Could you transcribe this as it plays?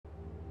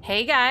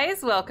Hey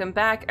guys, welcome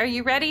back. Are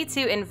you ready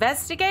to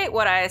investigate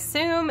what I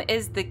assume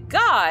is the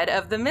god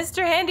of the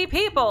Mr. Handy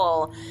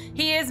people?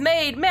 He is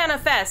made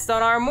manifest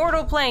on our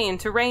mortal plane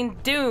to rain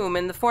doom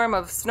in the form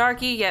of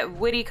snarky yet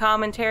witty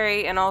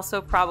commentary and also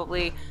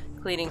probably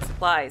cleaning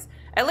supplies.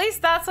 At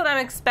least that's what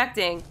I'm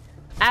expecting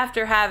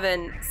after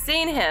having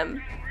seen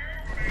him.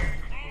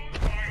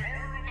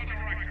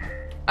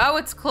 Oh,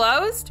 it's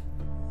closed?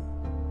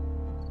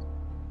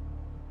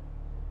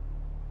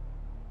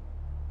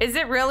 Is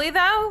it really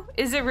though?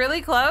 Is it really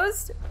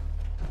closed?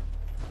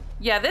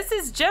 Yeah, this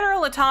is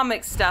General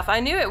Atomics stuff. I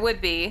knew it would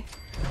be.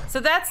 So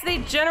that's the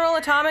General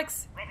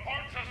Atomics Report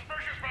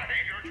suspicious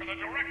behavior to the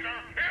director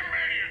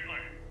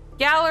immediately.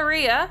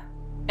 Galleria,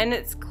 and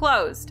it's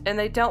closed, and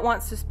they don't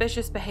want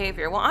suspicious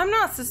behavior. Well, I'm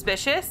not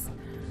suspicious.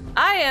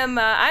 I'm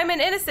an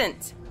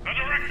innocent. The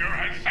director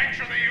has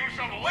sanctioned the use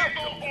of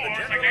lethal force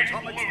General against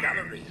Atomics looters.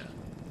 Galleria.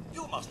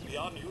 You must be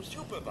our new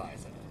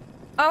supervisor.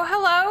 Oh,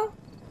 hello.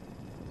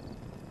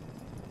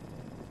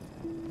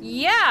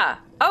 Yeah.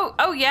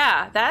 Oh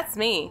yeah, that's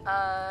me.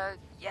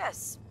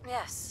 Yes,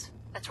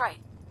 that's right.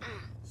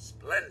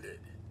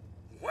 Splendid.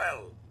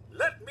 Well,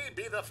 let me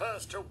be the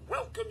first to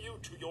welcome you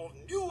to your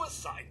new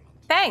assignment.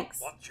 Thanks.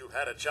 Once you've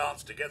had a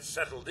chance to get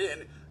settled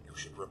in, you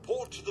should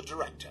report to the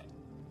director.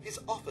 His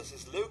office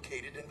is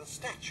located in the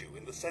statue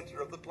in the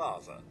center of the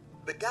plaza.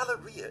 The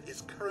Galleria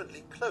is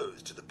currently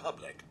closed to the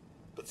public,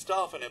 but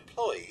staff and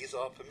employees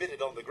are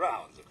permitted on the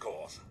grounds, of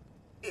course.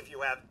 If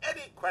you have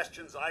any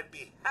questions, I'd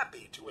be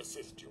happy to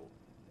assist you.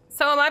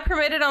 So am I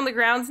permitted on the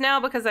grounds now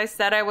because I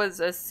said I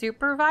was a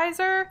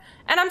supervisor?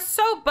 And I'm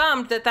so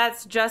bummed that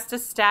that's just a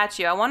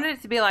statue. I wanted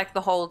it to be like the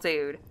whole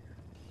dude.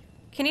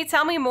 Can you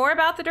tell me more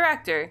about the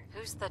director?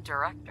 Who's the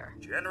director?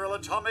 General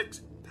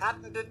Atomics'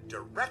 patented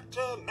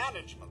Director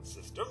Management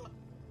System,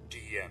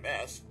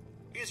 DMS,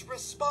 is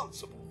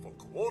responsible for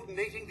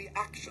coordinating the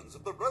actions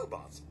of the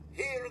robots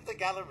here at the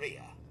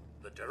Galleria.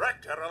 The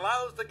director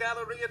allows the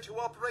Galleria to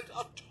operate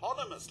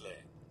autonomously,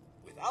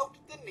 without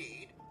the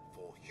need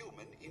for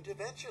human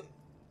intervention.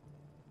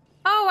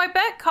 Oh, I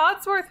bet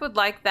Codsworth would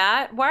like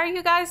that. Why are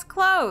you guys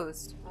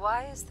closed?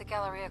 Why is the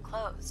Galleria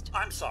closed?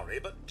 I'm sorry,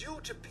 but due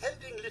to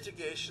pending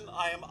litigation,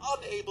 I am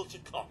unable to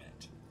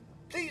comment.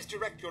 Please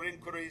direct your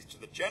inquiries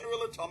to the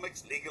General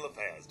Atomics Legal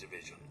Affairs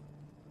Division.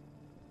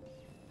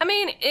 I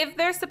mean, if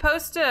they're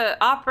supposed to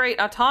operate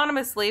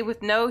autonomously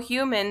with no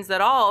humans at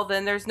all,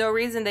 then there's no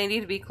reason they need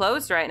to be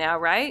closed right now,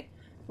 right?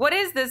 What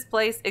is this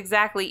place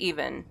exactly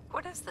even?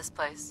 What is this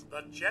place?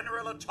 The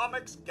General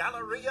Atomics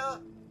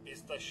Galleria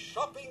is the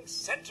shopping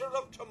center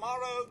of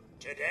tomorrow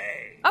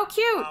today. Oh,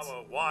 cute!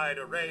 Our wide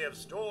array of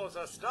stores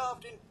are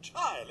staffed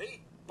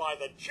entirely by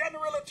the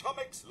General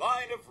Atomics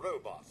line of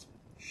robots,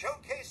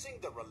 showcasing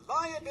the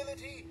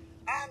reliability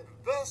and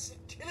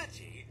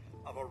versatility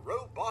of a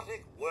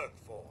robotic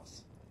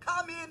workforce.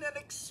 Come in and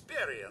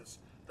experience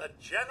the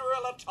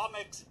General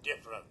Atomics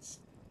difference.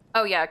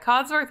 Oh yeah,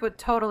 Codsworth would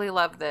totally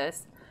love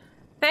this.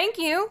 Thank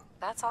you.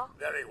 That's all?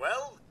 Very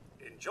well.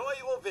 Enjoy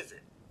your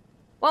visit.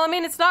 Well, I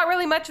mean, it's not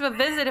really much of a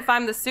visit if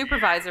I'm the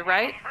supervisor,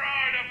 right?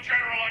 Pride of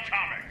General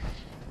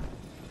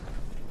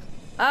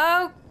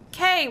Atomics.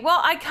 Okay,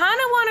 well, I kind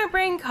of want to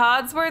bring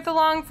Codsworth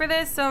along for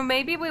this, so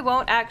maybe we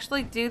won't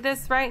actually do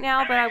this right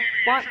now, but I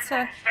want to...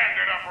 Standard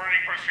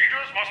operating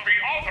procedures must be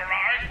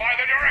authorized by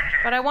the director.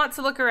 But I want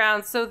to look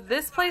around. So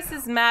this place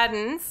is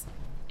Madden's,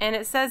 and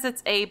it says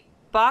it's a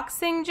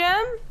boxing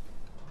gym?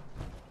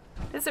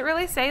 Does it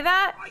really say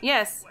that?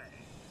 Yes.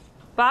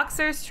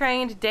 Boxers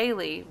trained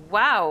daily.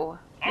 Wow.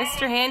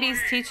 Mr.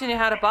 Handy's teaching you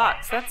how to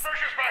box. That's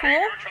Suspicious cool.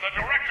 behavior to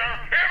the director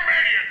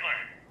immediately.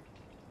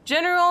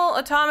 General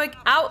Atomic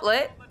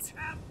Outlet.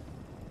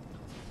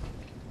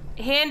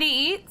 Handy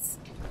Eats.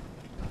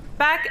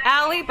 Back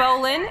Alley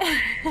Bowling.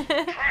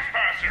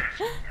 Trespassers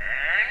and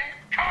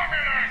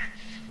communists.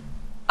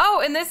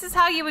 Oh, and this is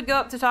how you would go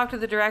up to talk to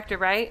the director,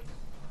 right?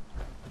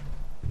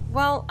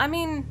 Well, I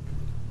mean,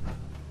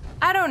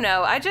 I don't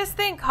know. I just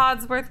think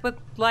Codsworth would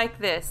like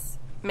this.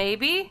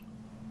 Maybe?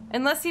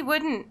 Unless he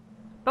wouldn't.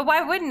 But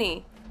why wouldn't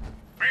he?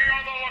 Be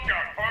on the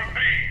lookout for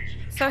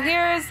thieves. So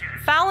here's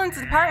Fallon's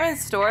department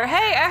store.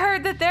 Hey, I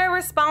heard that they're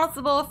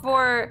responsible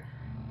for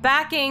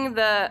backing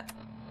the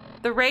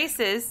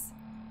races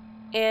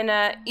in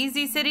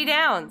Easy City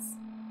Downs.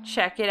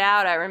 Check it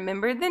out. I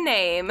remembered the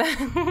name.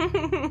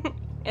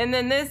 And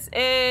then this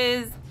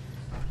is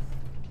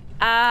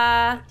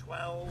 12.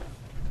 All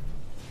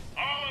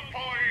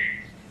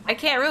employees. I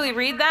can't really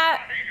read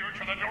that. Behavior to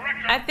the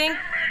director I think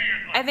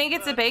immediately.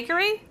 it's a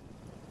bakery.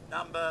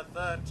 Number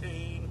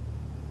 13.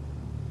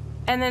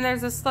 And then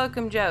there's a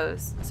Slocum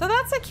Joe's. So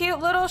that's a cute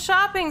little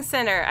shopping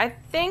center. I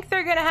think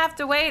they're gonna have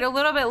to wait a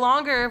little bit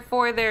longer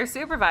for their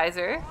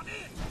supervisor.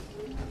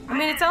 I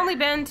mean, it's only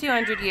been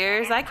 200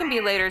 years. I can be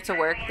later to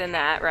work than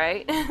that,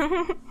 right?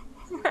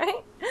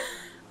 Right?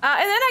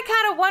 And then I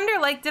kind of wonder,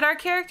 like, did our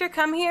character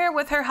come here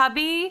with her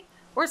hubby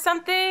or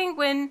something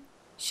when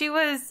she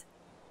was,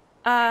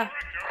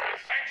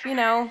 you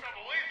know,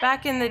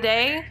 back in the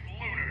day?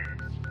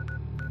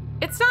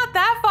 It's not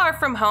that far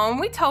from home.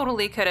 We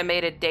totally could have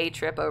made a day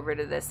trip over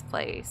to this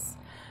place.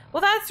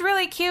 Well, that's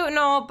really cute and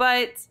all,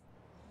 but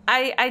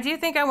I do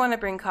think I want to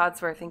bring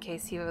Codsworth in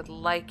case he would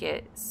like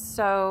it.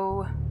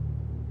 So,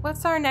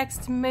 what's our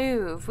next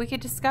move? We could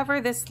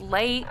discover this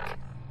lake.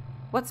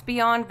 What's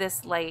beyond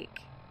this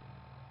lake?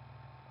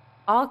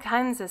 All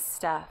kinds of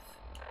stuff.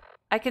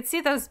 I could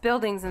see those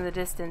buildings in the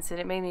distance and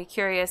it made me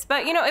curious.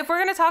 But, you know, if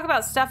we're going to talk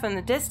about stuff in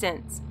the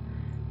distance,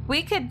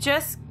 we could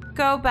just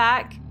go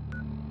back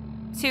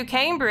to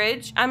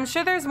Cambridge. I'm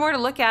sure there's more to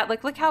look at.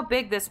 Like, look how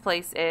big this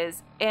place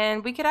is.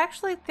 And we could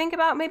actually think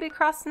about maybe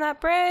crossing that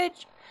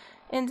bridge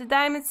into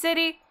Diamond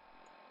City.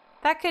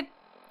 That could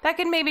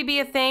maybe be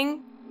a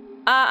thing.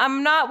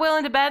 I'm not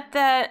willing to bet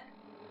that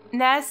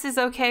Ness is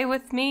okay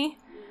with me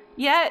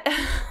yet.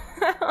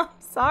 I'm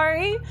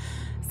sorry.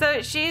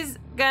 So she's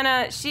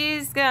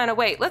gonna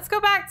wait. Let's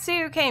go back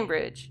to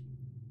Cambridge.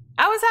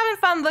 I was having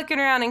fun looking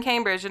around in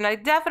Cambridge, and I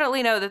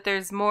definitely know that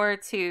there's more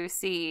to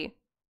see.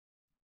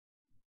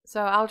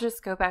 So I'll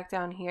just go back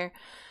down here.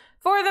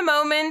 For the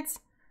moment,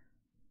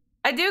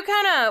 I do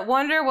kind of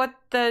wonder what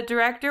the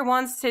director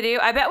wants to do.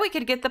 I bet we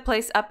could get the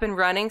place up and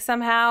running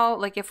somehow,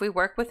 like if we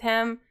work with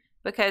him,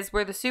 because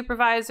we're the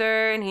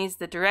supervisor and he's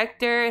the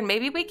director, and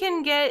maybe we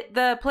can get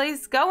the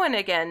place going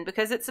again,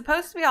 because it's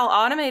supposed to be all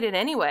automated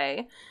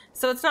anyway.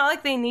 So it's not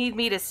like they need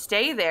me to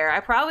stay there. I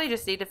probably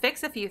just need to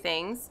fix a few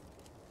things.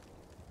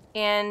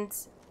 And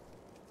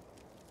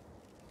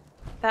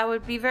that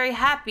would be very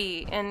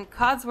happy, and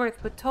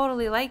Codsworth would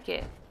totally like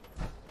it.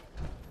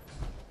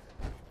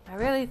 I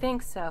really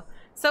think so.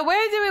 So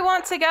where do we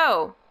want to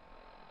go?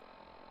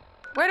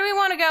 Where do we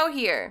want to go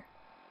here?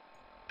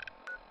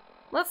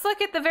 Let's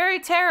look at the very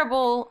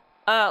terrible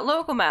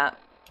local map.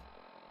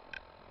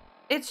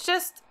 It's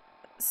just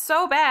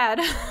so bad.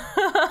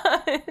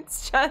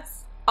 It's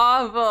just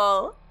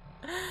awful.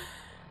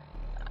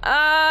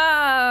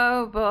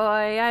 Oh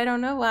boy, I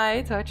don't know why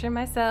I torture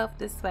myself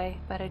this way,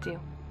 but I do.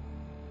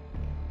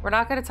 We're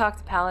not going to talk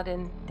to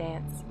Paladin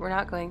Dance. We're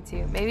not going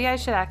to. Maybe I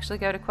should actually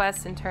go to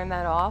Quest and turn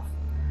that off.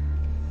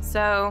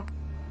 So,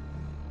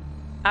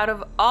 out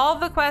of all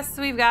the quests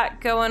we've got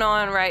going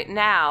on right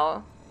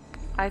now,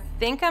 I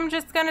think I'm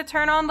just going to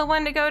turn on the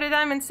one to go to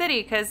Diamond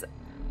City, because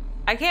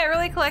I can't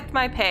really collect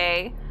my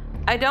pay.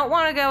 I don't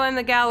want to go in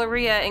the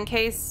Galleria in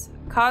case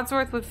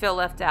Codsworth would feel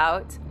left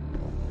out.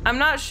 I'm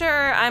not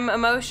sure I'm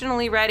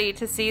emotionally ready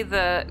to see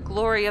the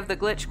glory of the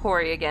glitch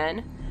quarry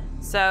again.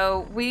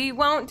 So we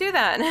won't do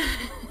that.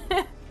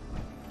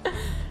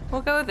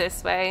 We'll go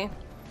this way.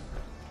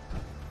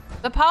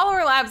 The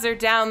polymer labs are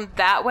down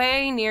that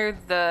way near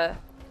the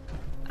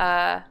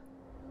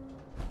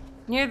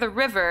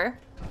river.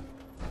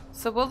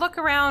 So we'll look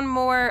around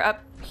more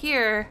up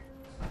here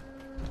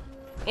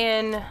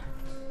in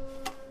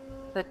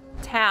the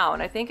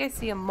town. I think I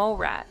see a mole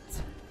rat.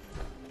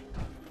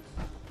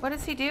 What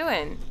is he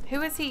doing?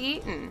 Who is he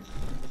eating?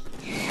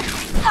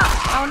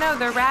 Oh no,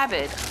 they're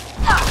rabid.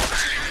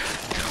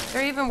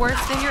 They're even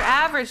worse than your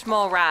average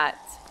mole rat.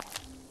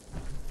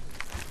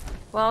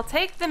 Well, I'll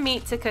take the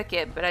meat to cook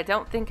it, but I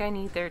don't think I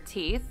need their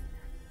teeth.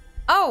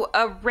 Oh,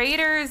 a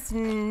raider's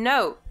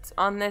note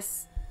on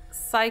this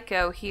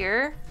psycho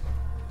here.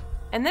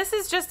 And this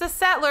is just a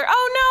settler.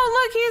 Oh no,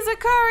 look, he's a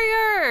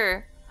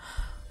courier.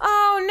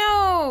 Oh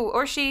no,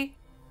 or she.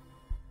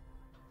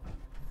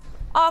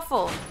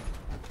 Awful.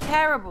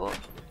 Terrible.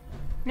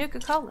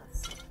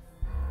 Nuka-Colas.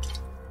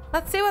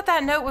 Let's see what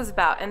that note was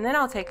about, and then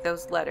I'll take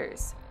those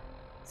letters.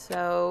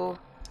 So,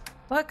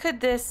 what could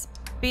this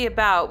be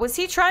about? Was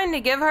he trying to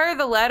give her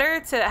the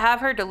letter to have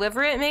her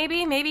deliver it,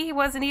 maybe? Maybe he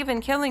wasn't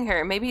even killing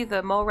her. Maybe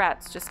the mole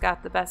rats just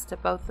got the best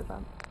of both of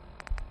them.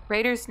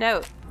 Raider's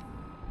note.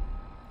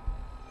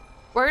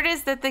 Word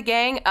is that the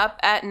gang up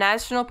at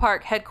National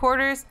Park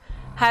headquarters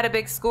had a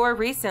big score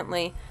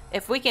recently.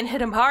 If we can hit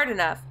them hard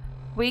enough,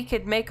 we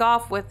could make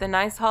off with the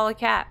nice haul of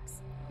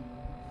caps.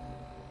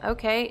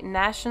 Okay,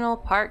 National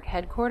Park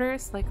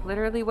headquarters? Like,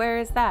 literally, where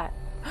is that?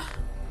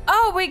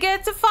 Oh, we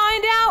get to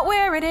find out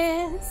where it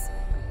is.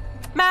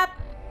 Map.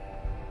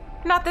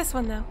 Not this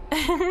one,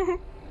 though.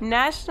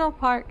 National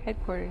Park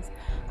headquarters.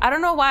 I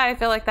don't know why I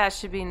feel like that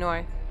should be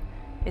north.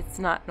 It's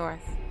not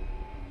north.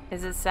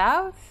 Is it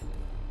south?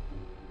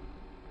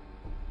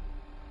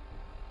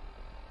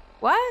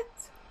 What?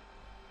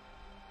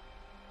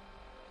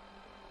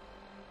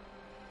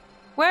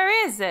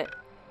 Where is it?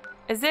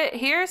 Is it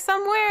here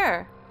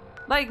somewhere?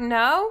 Like,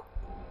 no?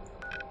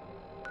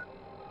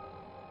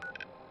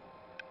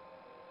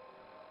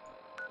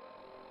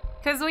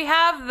 Because we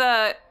have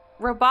the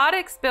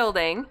robotics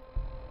building.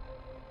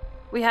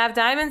 We have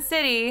Diamond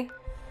City.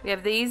 We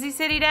have the Easy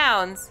City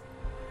Downs.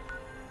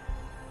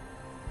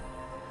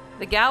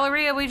 The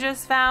Galleria we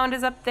just found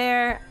is up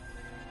there.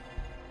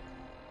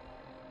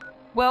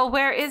 Well,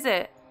 where is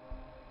it?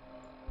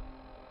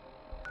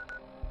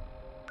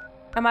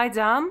 Am I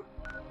dumb?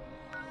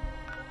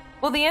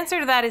 Well, the answer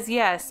to that is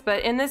yes,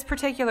 but in this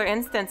particular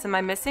instance, am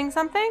I missing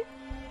something?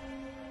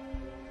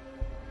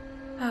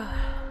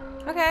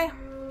 Okay.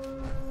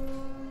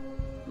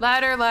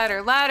 Ladder,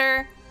 ladder,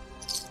 ladder.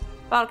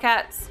 Bottle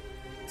caps.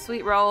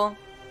 Sweet roll.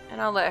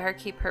 And I'll let her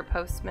keep her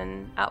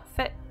postman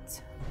outfit.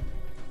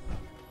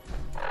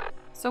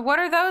 So what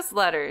are those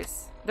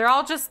letters? They're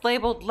all just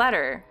labeled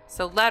letter.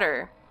 So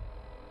letter.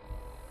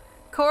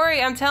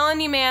 Corey, I'm telling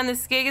you, man,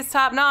 this gig is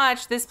top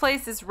notch. This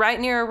place is right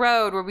near a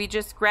road where we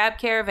just grab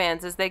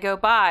caravans as they go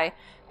by.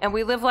 And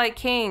we live like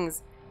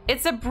kings.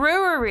 It's a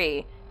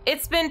brewery.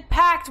 It's been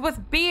packed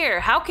with beer.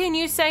 How can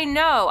you say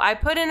no? I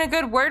put in a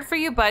good word for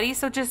you, buddy,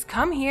 so just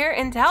come here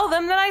and tell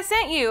them that I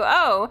sent you.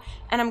 Oh,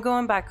 and I'm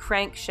going by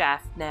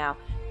Crankshaft now.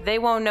 They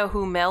won't know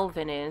who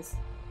Melvin is.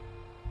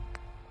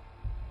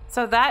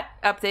 So that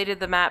updated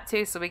the map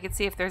too, so we could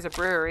see if there's a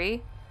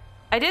brewery.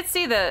 I did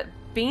see the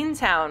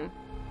Beantown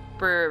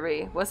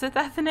Brewery. Was it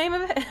that the name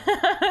of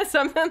it?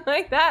 Something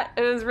like that.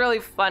 It was really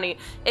funny.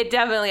 It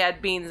definitely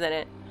had beans in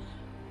it.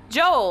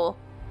 Joel,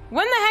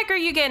 when the heck are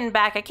you getting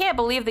back? I can't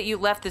believe that you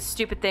left this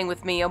stupid thing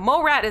with me. A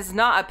mole rat is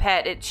not a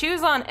pet. It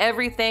chews on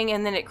everything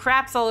and then it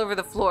craps all over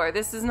the floor.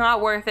 This is not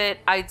worth it.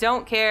 I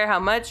don't care how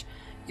much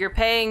you're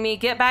paying me.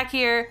 Get back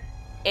here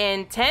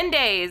in 10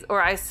 days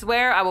or I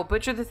swear I will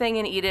butcher the thing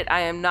and eat it.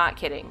 I am not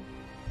kidding.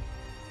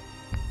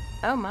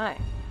 Oh my.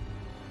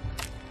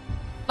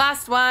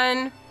 Last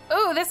one.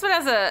 Ooh, this one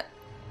has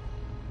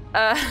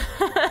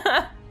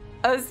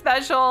a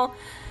special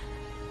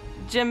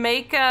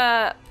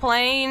Jamaica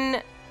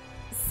plain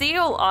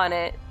seal on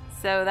it.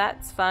 So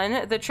that's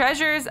fun. The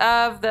Treasures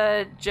of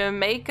the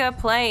Jamaica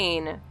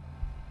Plain.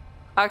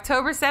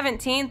 October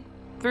 17th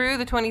through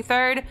the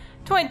 23rd,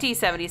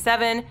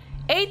 2077.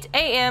 8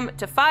 a.m.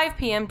 to 5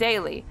 p.m.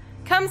 daily.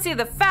 Come see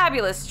the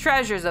fabulous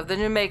treasures of the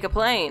Jamaica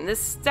Plain. This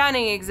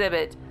stunning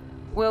exhibit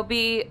will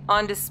be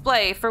on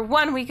display for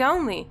 1 week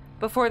only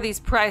before these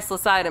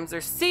priceless items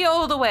are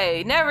sealed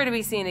away, never to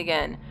be seen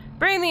again.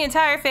 Bring the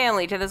entire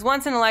family to this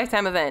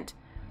once-in-a-lifetime event.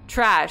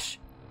 Trash.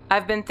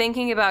 I've been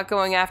thinking about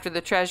going after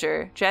the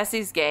treasure.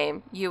 Jesse's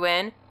game. You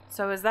in?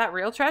 So is that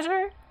real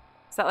treasure?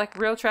 Is that like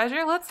real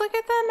treasure? Let's look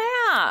at the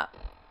map.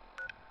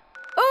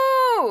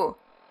 Ooh!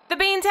 The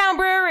Beantown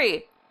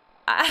Brewery.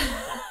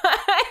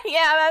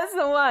 Yeah, that's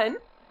the one.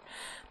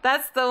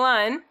 That's the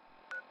one.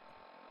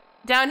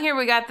 Down here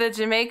we got the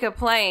Jamaica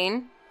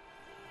Plain.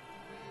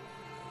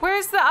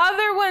 Where's the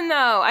other one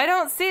though? I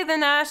don't see the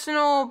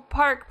National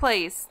Park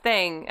Place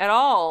thing at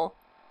all.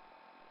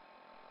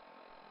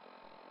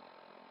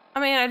 I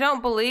mean, I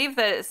don't believe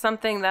that it's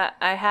something that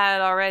I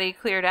had already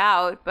cleared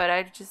out, but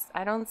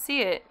I don't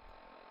see it.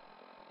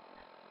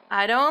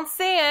 I don't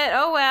see it.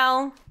 Oh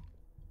well.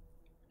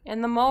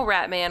 And the Mole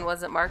Rat Man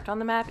wasn't marked on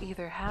the map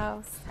either.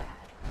 How sad.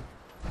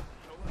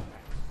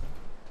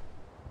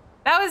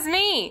 That was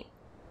me.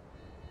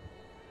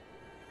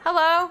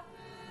 Hello.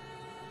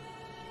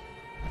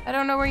 I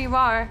don't know where you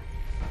are.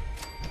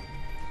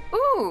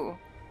 Ooh.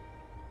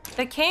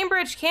 The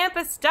Cambridge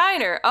Campus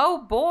Diner. Oh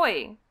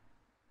boy.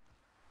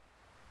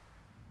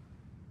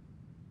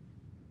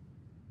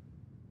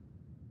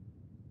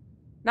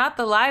 Not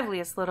the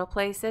liveliest little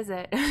place, is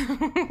it?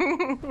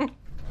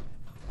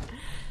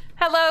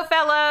 Hello,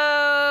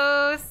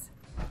 fellows.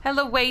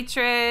 Hello,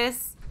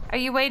 waitress. Are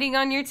you waiting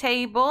on your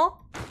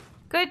table?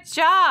 Good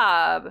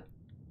job.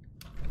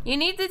 You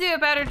need to do a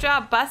better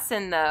job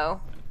bussing, though.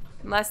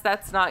 Unless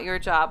that's not your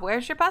job.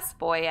 Where's your bus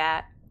boy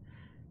at?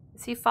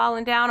 Is he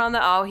falling down on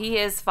the... Oh, he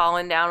is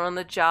falling down on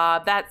the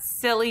job. That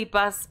silly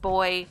bus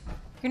boy.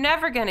 You're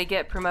never gonna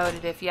get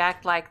promoted if you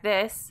act like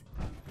this.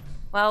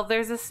 Well,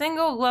 there's a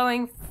single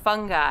glowing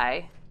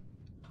fungi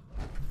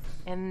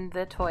in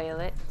the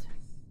toilet.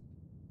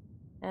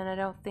 And I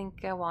don't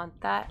think I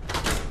want that.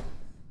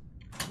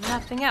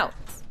 Nothing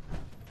else.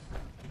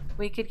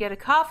 We could get a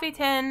coffee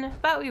tin,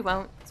 but we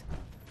won't.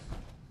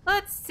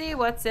 Let's see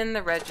what's in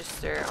the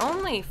register.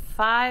 Only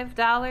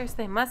 $5.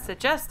 They must have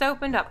just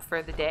opened up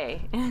for the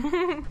day.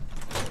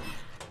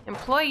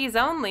 Employees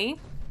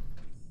only.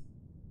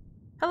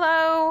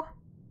 Hello.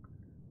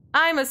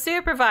 I'm a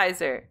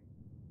supervisor.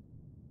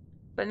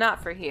 But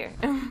not for here.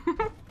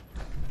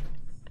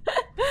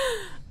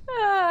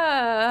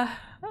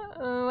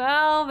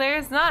 Well,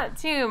 there's not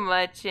too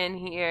much in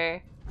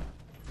here.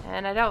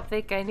 And I don't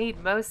think I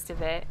need most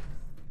of it.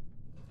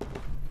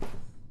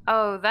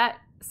 Oh,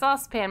 that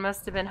saucepan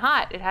must have been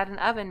hot. It had an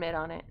oven mitt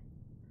on it.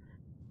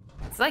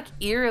 It's like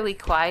eerily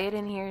quiet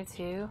in here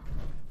too.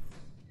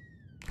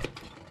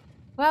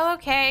 Well,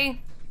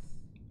 okay.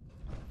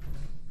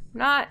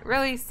 Not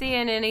really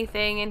seeing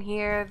anything in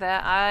here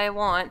that I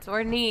want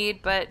or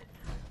need, but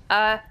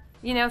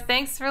you know,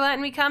 thanks for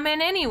letting me come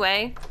in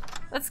anyway.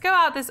 Let's go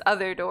out this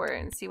other door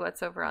and see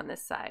what's over on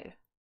this side.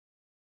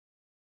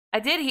 I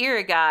did hear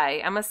a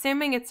guy. I'm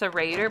assuming it's a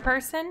raider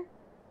person.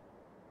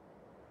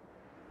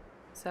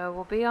 So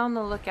we'll be on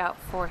the lookout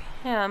for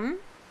him.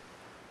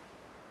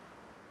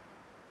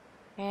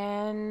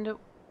 And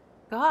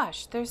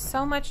gosh, there's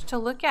so much to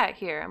look at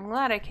here. I'm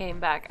glad I came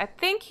back. I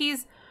think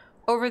he's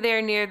over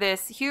there near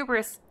this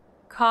Hubris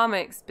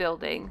Comics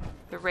building.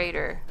 The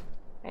raider,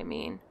 I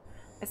mean.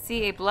 I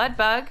see a blood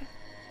bug.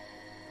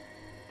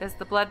 Does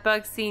the blood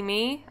bug see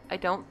me? I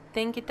don't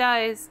think it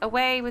does.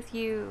 Away with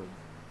you.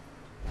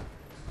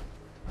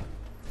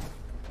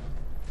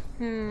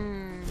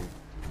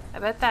 I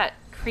bet that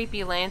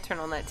creepy lantern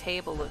on that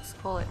table looks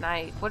cool at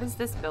night. What is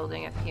this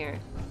building up here?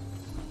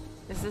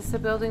 Is this a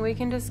building we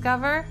can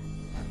discover?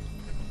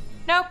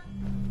 Nope.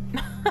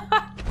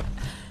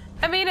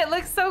 I mean, it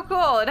looks so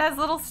cool. It has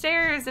little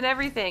stairs and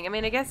everything. I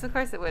mean, I guess of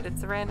course it would.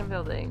 It's a random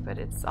building, but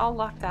it's all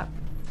locked up.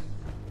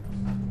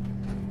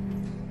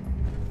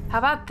 How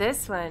about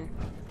this one?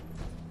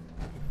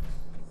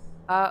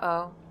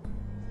 Uh-oh.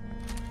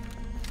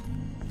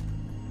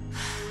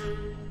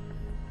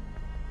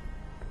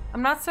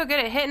 I'm not so good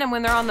at hitting them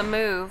when they're on the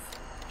move.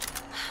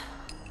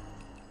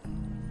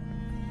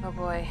 Oh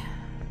boy.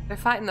 They're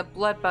fighting the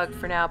blood bug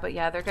for now, but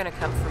yeah, they're gonna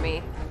come for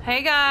me.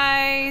 Hey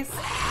guys!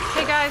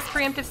 Hey guys,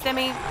 preemptive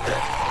stimmy.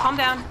 Calm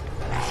down.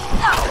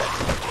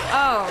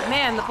 Oh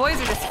man, the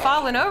boys are just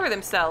falling over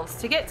themselves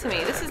to get to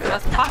me. This is the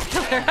most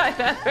popular I've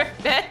ever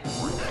been.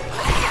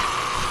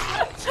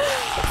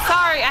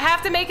 Sorry, I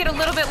have to make it a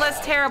little bit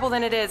less terrible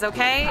than it is,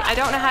 okay? I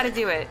don't know how to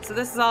do it, so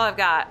this is all I've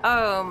got.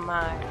 Oh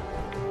my.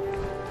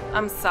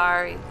 I'm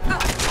sorry.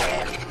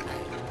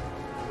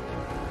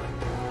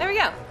 There we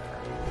go.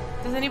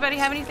 Does anybody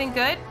have anything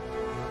good?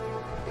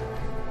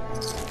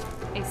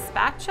 A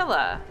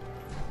spatula.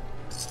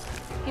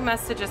 He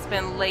must have just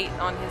been late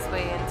on his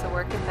way into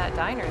work at that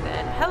diner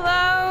then.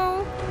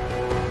 Hello?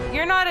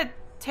 You're not a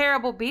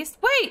terrible beast.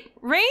 Wait,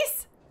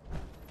 Reese?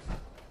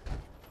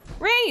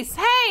 Reese,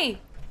 hey!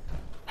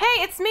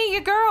 Hey, it's me,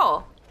 your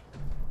girl.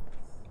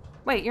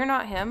 Wait, you're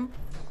not him.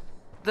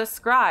 The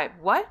scribe.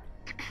 What?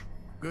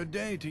 Good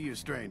day to you,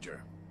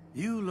 stranger.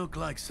 You look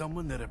like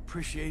someone that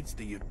appreciates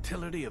the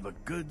utility of a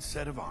good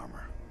set of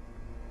armor.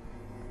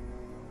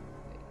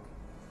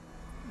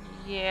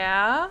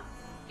 Yeah?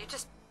 You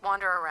just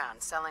wander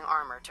around selling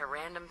armor to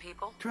random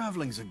people?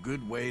 Traveling's a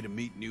good way to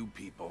meet new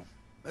people,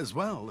 as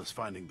well as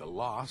finding the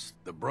lost,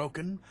 the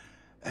broken,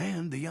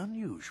 and the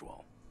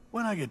unusual.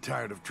 When I get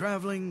tired of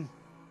traveling,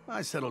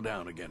 I settle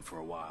down again for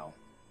a while.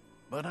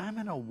 But I'm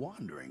in a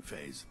wandering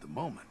phase at the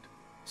moment.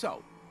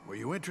 So, were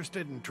you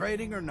interested in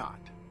trading or not?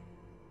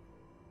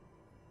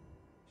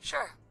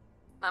 Sure.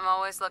 I'm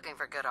always looking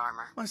for good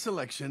armor. My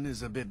selection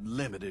is a bit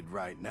limited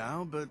right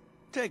now, but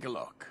take a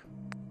look.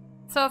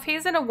 So if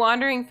he's in a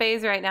wandering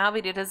phase right now,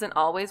 but he doesn't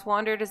always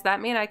wander, does that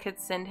mean I could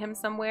send him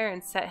somewhere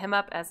and set him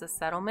up as a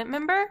settlement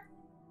member?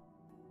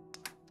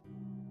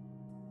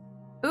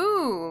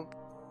 Ooh,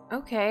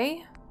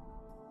 okay.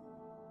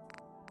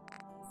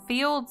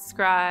 Field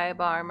scribe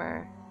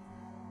armor.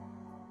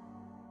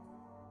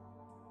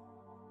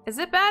 Is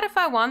it bad if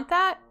I want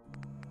that?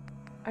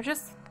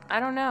 I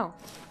don't know.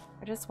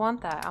 I just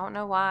want that. I don't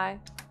know why.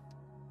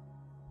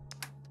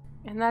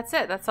 And that's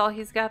it. That's all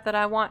he's got that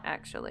I want,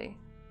 actually.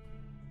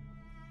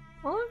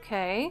 Well,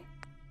 okay.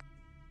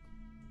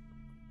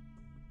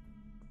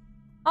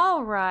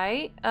 All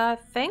right.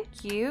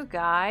 Thank you,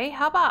 guy.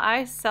 How about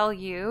I sell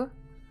you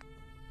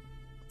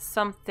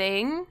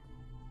something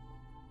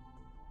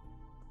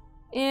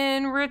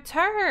in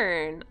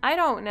return? I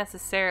don't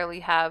necessarily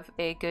have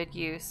a good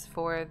use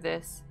for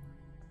this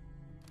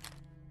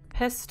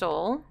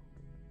pistol.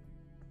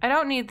 I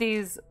don't need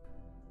these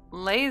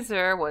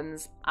laser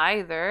ones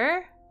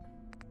either.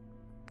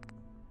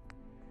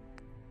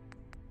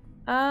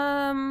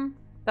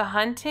 The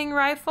hunting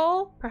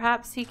rifle,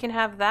 perhaps he can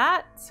have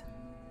that.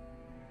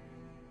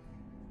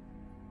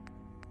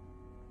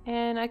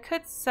 And I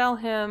could sell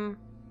him,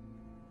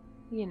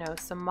 you know,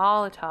 some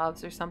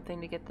Molotovs or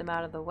something to get them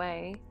out of the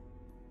way.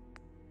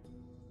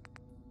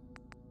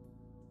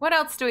 What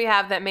else do we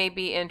have that may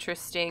be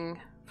interesting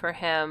for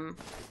him?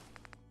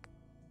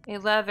 A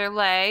leather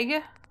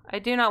leg. I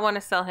do not want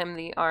to sell him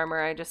the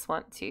armor. I just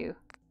want to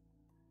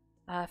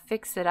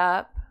fix it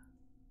up.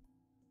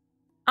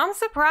 I'm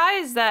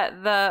surprised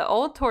that the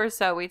old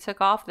torso we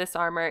took off this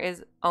armor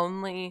is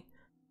only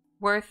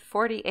worth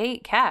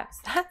 48 caps.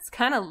 That's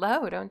kind of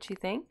low, don't you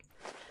think?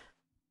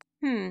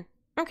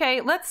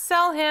 Okay, let's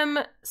sell him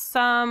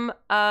some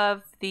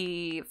of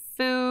the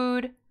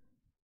food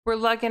we're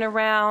lugging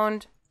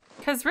around,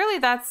 because really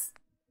that's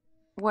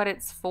what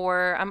it's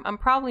for. I'm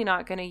probably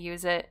not going to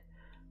use it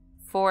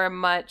for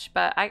much,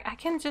 but I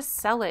can just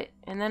sell it,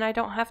 and then I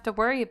don't have to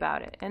worry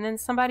about it, and then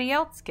somebody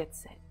else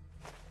gets it.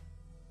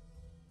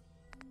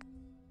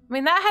 I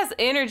mean, that has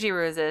energy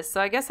resist,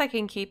 so I guess I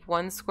can keep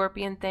one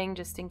scorpion thing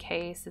just in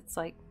case. It's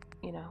like,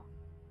 you know,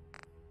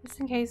 just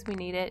in case we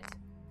need it.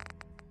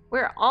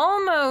 We're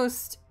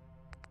almost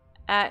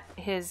at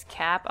his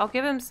cap. I'll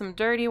give him some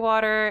dirty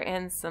water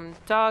and some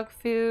dog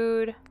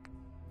food,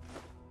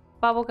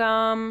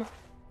 bubblegum,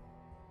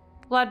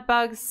 blood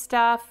bug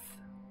stuff.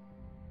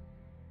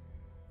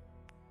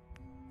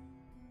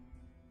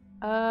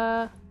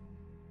 Oh,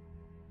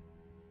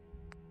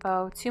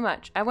 too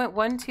much. I went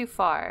one too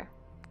far.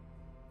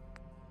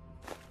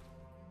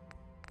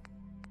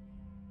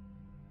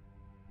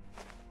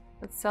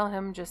 Let's sell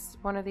him just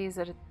one of these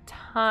at a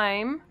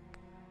time.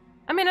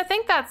 I mean, I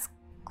think that's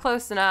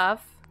close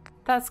enough.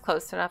 That's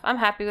close enough. I'm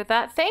happy with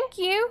that. Thank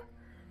you.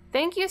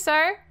 Thank you,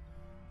 sir.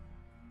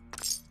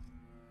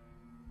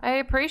 I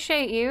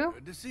appreciate you.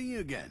 Good to see you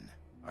again.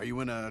 Are you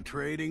in a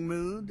trading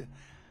mood?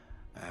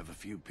 I have a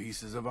few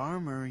pieces of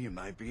armor you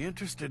might be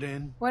interested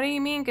in. What do you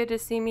mean, good to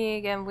see me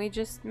again? We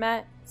just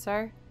met,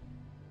 sir.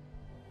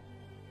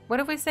 What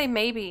if we say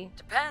maybe?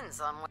 Depends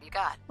on what you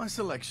got. My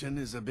selection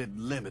is a bit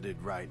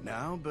limited right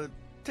now, but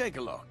take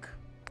a look.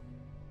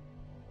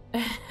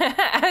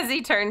 As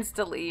he turns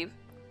to leave.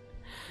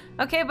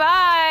 Okay,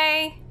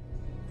 bye!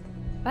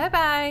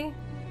 Bye-bye.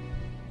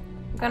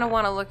 I'm gonna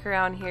want to look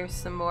around here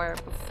some more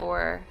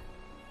before...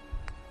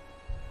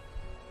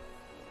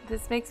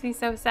 This makes me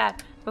so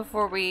sad.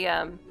 Before we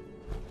do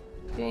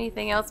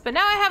anything else. But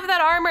now I have that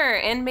armor,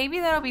 and maybe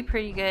that'll be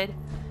pretty good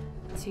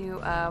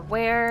to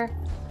wear.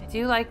 I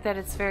do like that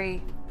it's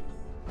very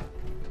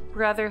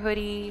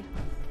brotherhoody.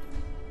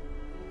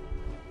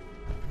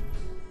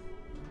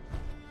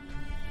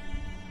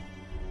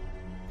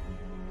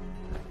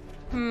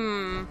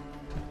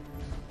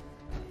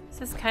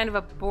 This is kind of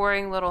a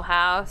boring little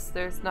house.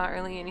 There's not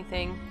really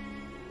anything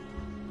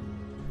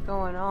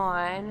going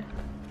on.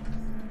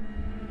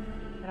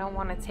 I don't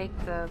want to take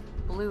the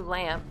blue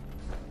lamp,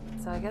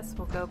 so I guess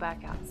we'll go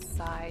back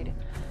outside.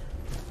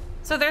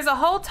 So there's a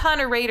whole ton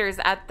of raiders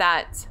at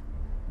that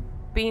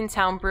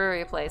Beantown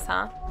Brewery place,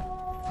 huh?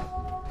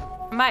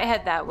 I might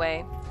head that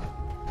way.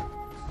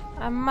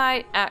 I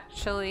might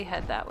actually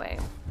head that way.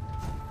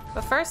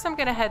 But first I'm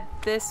gonna head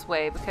this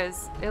way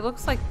because it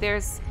looks like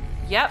there's,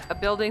 yep, a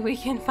building we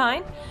can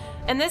find.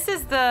 And this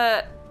is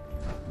the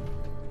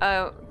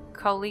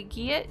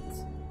collegiate.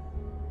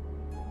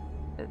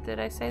 Did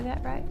I say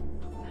that right?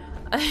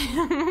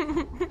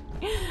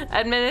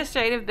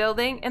 Administrative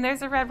building, and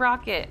there's a red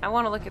rocket. I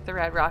want to look at the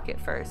red rocket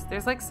first.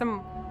 There's like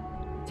some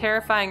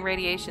terrifying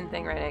radiation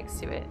thing right next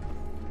to it.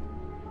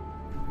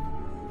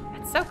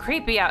 It's so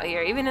creepy out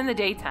here, even in the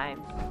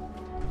daytime.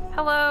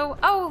 Hello.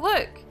 Oh,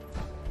 look.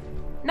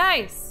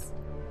 Nice.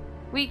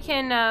 We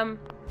can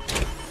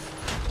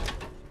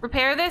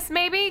repair this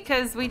maybe,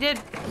 because we did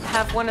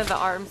have one of the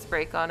arms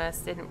break on us,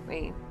 didn't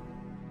we?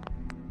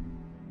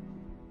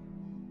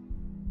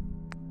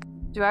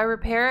 Do I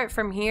repair it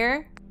from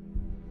here?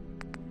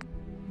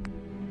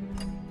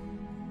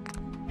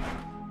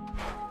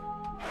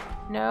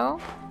 No?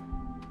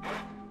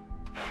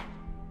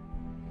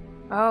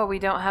 Oh, we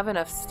don't have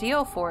enough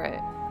steel for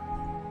it.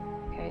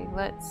 Okay,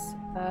 let's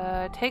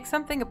take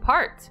something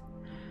apart.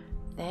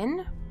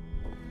 Then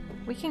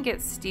we can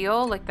get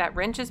steel. Like that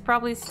wrench is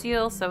probably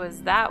steel, so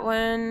is that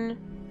one.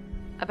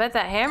 I bet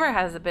that hammer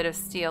has a bit of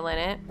steel in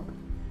it.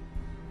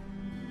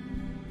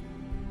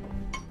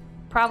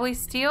 Probably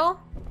steel?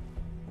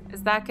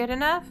 Is that good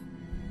enough?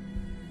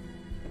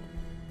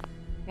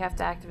 We have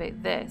to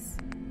activate this.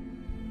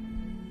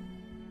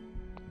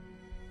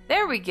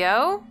 There we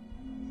go.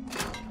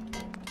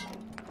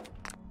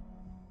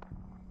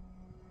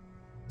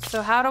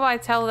 So how do I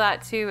tell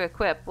that to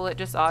equip? Will it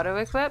just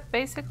auto-equip,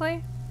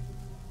 basically?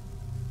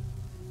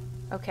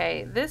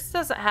 Okay, this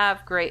doesn't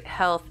have great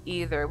health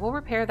either. We'll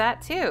repair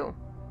that too.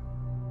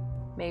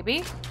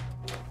 Maybe.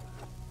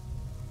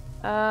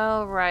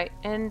 Alright,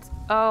 and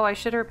oh, I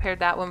should have repaired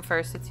that one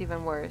first. It's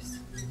even worse.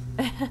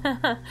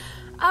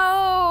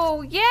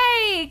 Oh,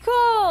 yay!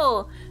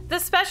 Cool! The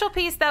special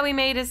piece that we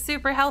made is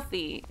super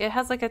healthy. It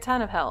has like a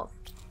ton of health.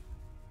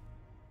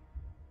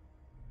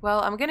 Well,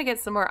 I'm gonna get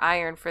some more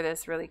iron for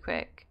this really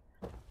quick.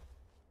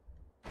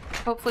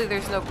 Hopefully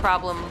there's no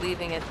problem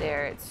leaving it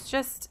there. It's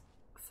just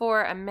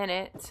for a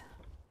minute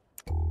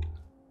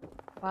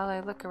while I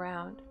look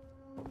around.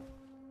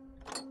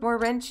 More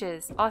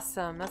wrenches.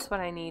 Awesome. That's what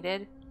I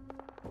needed.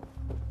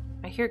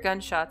 I hear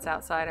gunshots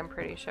outside, I'm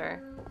pretty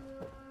sure.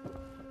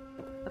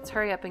 Let's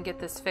hurry up and get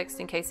this fixed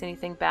in case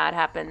anything bad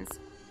happens.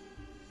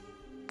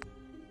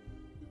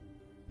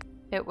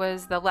 It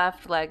was the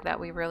left leg that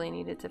we really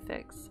needed to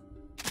fix.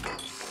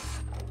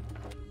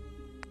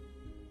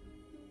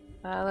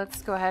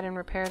 Let's go ahead and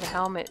repair the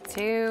helmet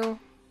too.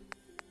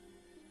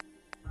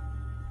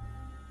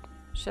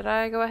 Should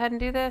I go ahead and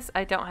do this?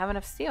 I don't have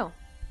enough steel.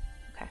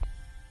 Okay,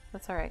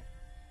 that's alright.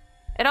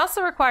 It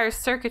also requires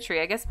circuitry,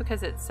 I guess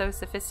because it's so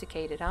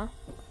sophisticated, huh?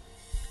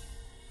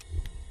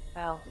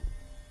 Well,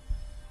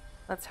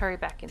 let's hurry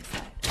back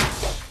inside.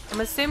 I'm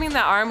assuming the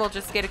arm will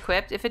just get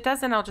equipped. If it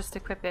doesn't, I'll just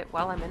equip it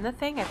while I'm in the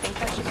thing. I think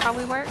that should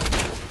probably work.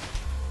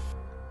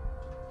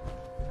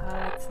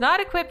 It's not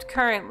equipped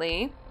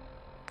currently.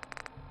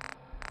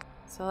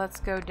 So let's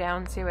go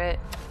down to it.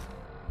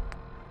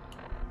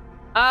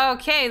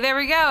 Okay, there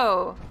we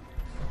go.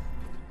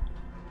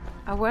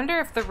 I wonder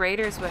if the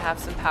raiders would have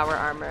some power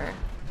armor.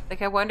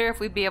 Like, I wonder if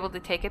we'd be able to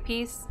take a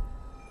piece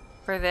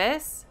for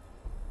this.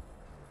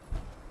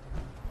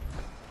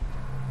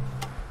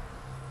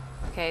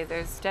 Okay,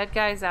 there's dead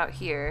guys out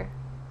here.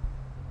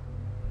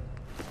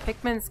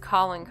 Pickman's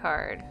calling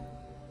card.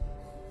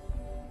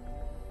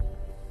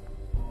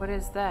 What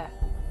is that?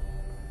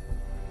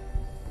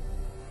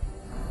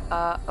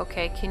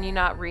 Okay, can you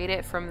not read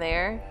it from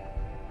there?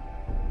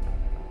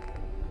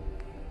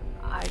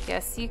 I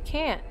guess you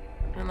can't,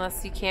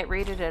 unless you can't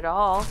read it at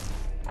all.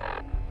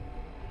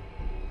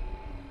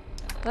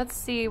 Let's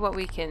see what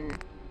we can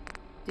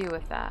do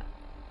with that.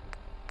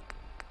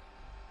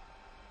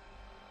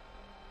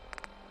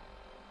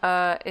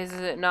 Is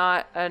it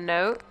not a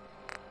note?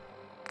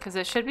 Because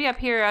it should be up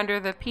here under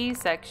the P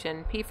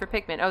section. P for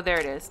Pikmin. Oh, there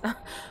it is.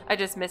 I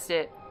just missed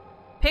it.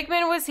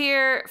 Pikmin was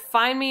here.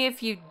 Find me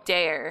if you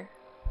dare.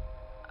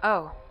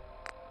 Oh.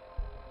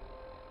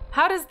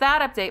 How does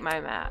that update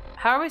my map?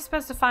 How are we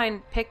supposed to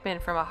find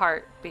Pikmin from a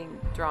heart being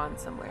drawn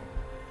somewhere?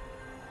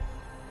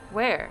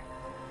 Where?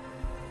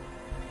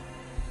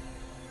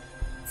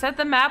 It said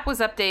the map was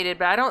updated,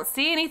 but I don't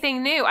see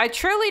anything new. I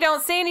truly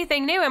don't see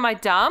anything new. Am I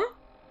dumb?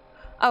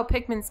 Oh,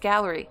 Pikmin's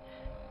gallery.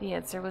 The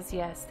answer was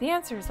yes. The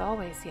answer is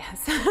always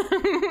yes.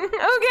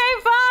 Okay,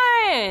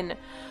 fine.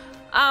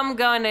 I'm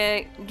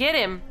gonna get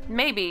him,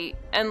 maybe.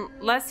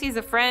 Unless he's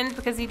a friend,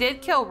 because he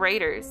did kill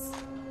raiders.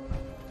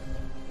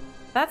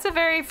 That's a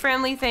very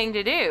friendly thing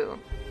to do.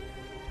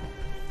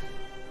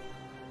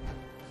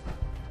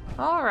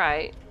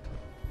 Alright.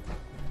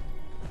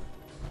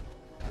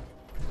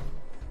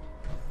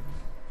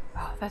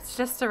 Oh, that's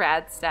just a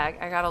rad stag.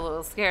 I got a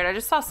little scared. I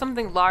just saw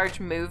something large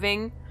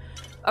moving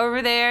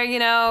over there, you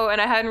know, and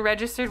I hadn't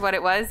registered what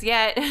it was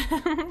yet.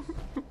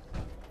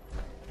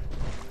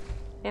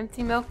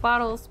 Empty milk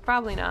bottles?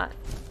 Probably not.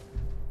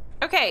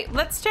 Okay,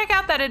 let's check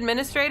out that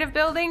administrative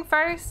building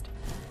first.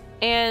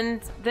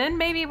 And then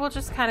maybe we'll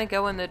just kind of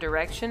go in the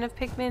direction of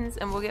Pikmin's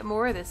and we'll get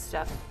more of this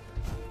stuff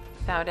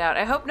found out.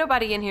 I hope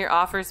nobody in here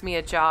offers me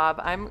a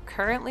job. I'm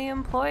currently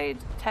employed,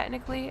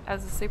 technically,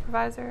 as a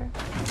supervisor.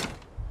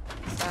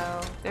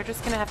 So they're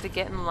just gonna have to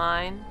get in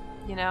line,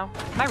 you know?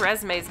 My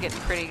resume's getting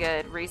pretty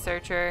good.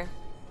 Researcher,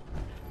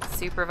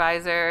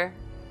 supervisor.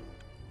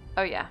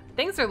 Oh yeah,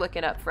 things are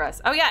looking up for us.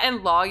 Oh yeah,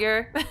 and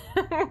lawyer.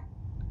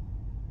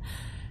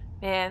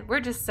 Man, we're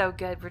just so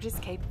good. We're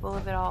just capable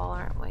of it all,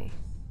 aren't we?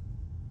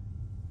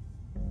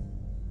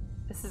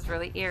 This is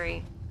really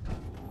eerie.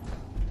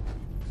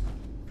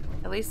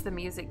 At least the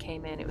music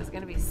came in. It was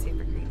gonna be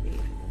super creepy.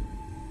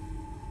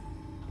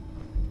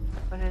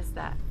 What is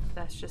that?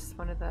 That's just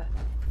one of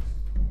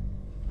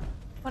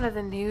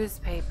the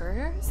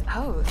newspapers.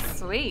 Oh,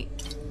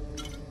 sweet.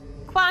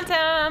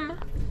 Quantum!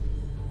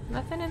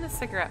 Nothing in the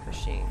cigarette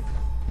machine.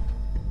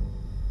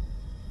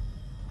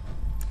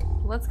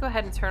 Let's go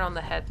ahead and turn on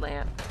the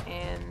headlamp.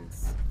 And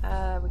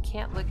we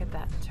can't look at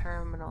that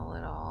terminal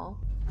at all.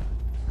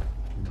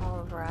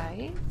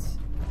 Alright.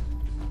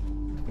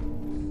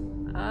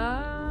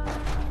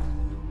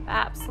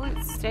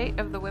 Absolute state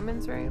of the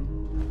women's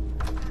room.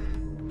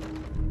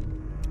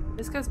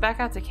 This goes back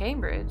out to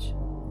Cambridge.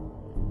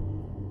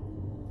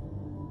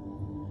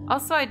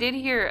 Also, I did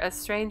hear a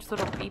strange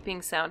little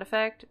beeping sound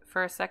effect.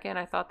 For a second,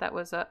 I thought that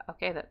was a...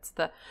 Okay,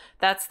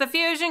 that's the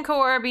fusion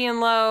core being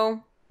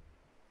low.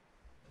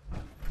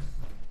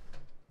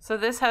 So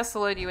this has to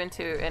load you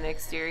into an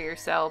exterior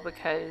cell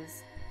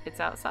because it's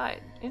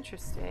outside.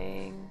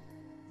 Interesting.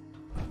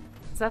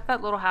 Is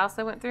that little house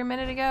I went through a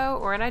minute ago?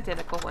 Or an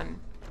identical one?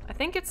 I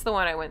think it's the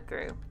one I went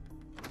through.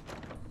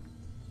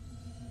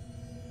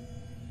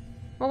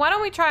 Well, why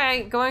don't we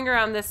try going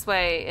around this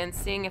way and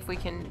seeing if we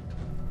can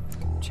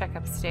check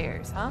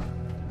upstairs, huh?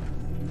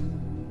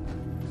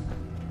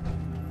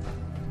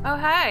 Oh,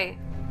 hi.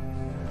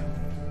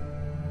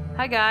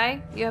 Hi,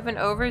 guy. You have an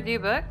overdue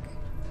book?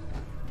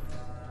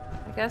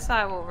 I guess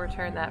I will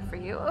return that for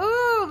you.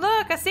 Ooh,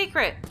 look, a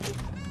secret.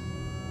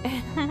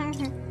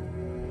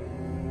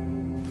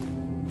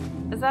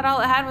 Is that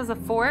all it had was a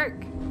fork?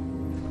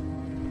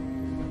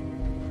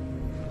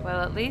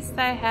 Well, at least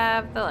I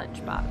have the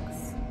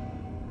lunchbox.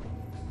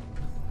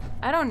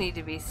 I don't need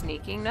to be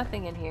sneaking.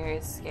 Nothing in here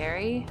is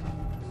scary.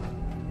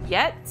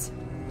 Yet.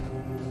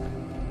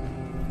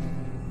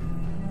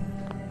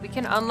 We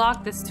can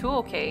unlock this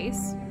tool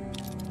case.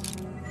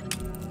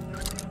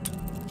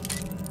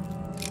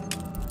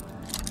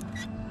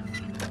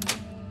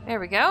 There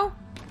we go.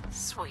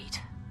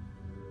 Sweet.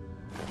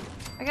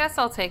 I guess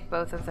I'll take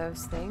both of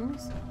those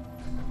things.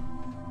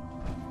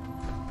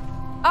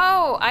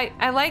 Oh,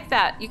 I like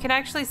that. You can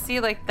actually see,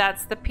 like,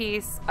 that's the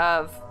piece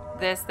of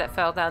this that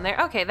fell down there.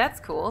 Okay, that's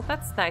cool.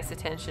 That's nice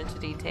attention to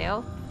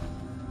detail.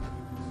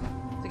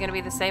 Is it gonna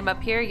be the same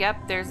up here?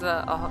 Yep, there's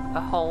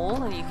a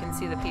hole, and you can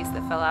see the piece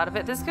that fell out of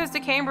it. This goes to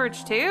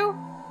Cambridge, too?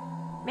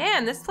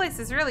 Man, this place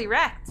is really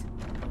wrecked.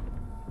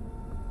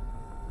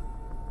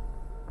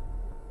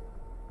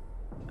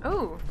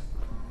 Oh.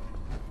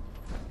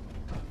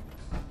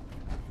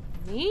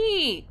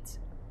 Neat.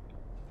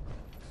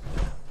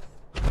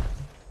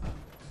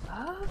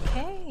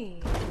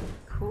 Okay.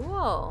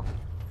 Cool.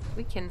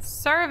 We can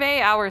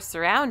survey our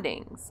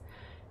surroundings.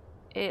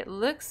 It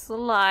looks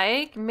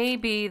like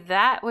maybe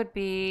that would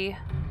be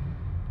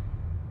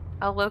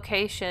a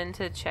location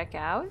to check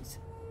out.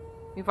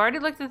 We've already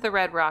looked at the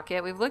Red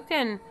Rocket. We've looked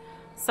in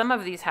some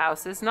of these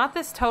houses. Not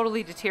this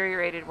totally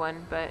deteriorated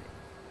one, but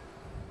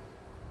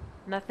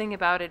nothing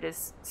about it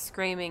is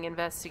screaming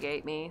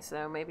investigate me,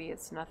 so maybe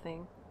it's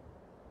nothing.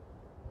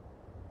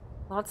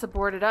 Lots of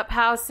boarded up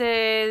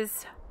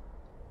houses.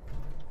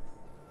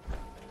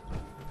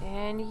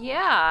 And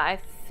yeah, I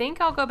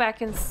think I'll go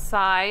back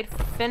inside,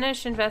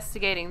 finish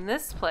investigating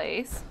this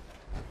place,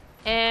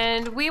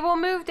 and we will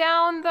move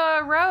down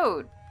the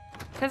road.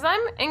 Because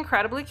I'm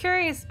incredibly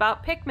curious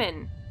about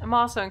Pikmin. I'm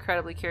also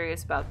incredibly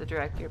curious about the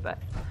director, but,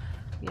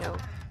 you know,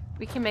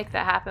 we can make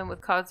that happen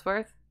with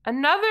Codsworth.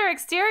 Another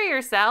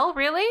exterior cell?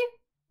 Really?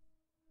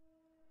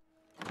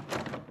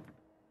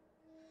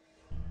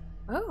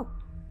 Oh.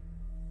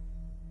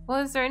 Well,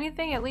 is there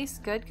anything at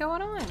least good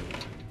going on?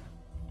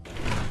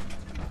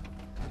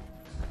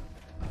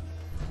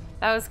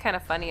 That was kind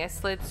of funny. I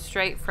slid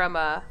straight from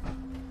a,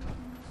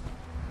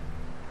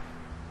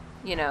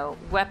 you know,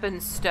 weapon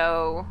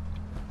stow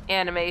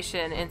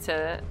animation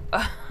into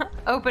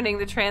opening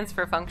the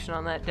transfer function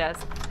on that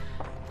desk.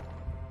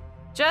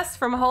 Just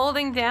from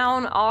holding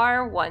down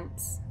R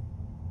once.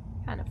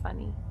 Kind of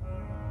funny.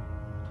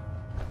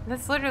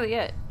 That's literally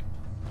it.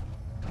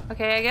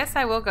 Okay, I guess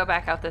I will go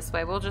back out this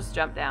way. We'll just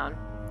jump down.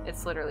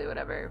 It's literally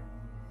whatever.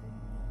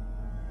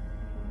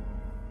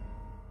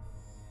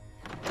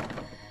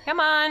 Come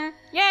on.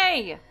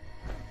 Yay!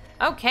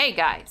 Okay,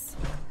 guys.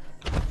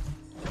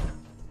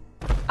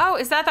 Oh,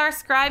 is that our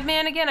scribe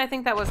man again? I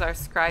think that was our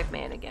scribe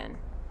man again.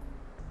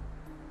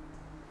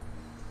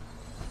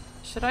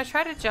 Should I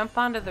try to jump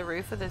onto the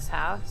roof of this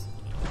house?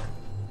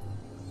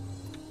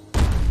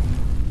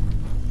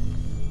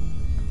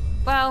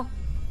 Well,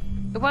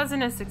 it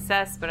wasn't a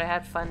success, but I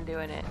had fun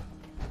doing it.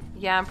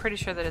 Yeah, I'm pretty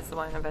sure that it's the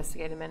one I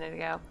investigated a minute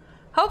ago.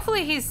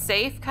 Hopefully he's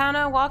safe, kind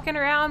of walking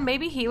around.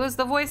 Maybe he was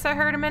the voice I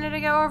heard a minute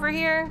ago over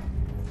here.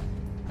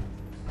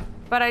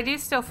 But I do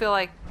still feel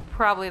like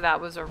probably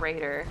that was a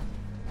raider.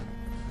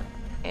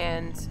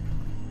 And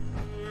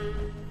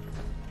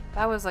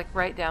that was like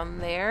right down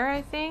there,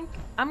 I think.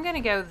 I'm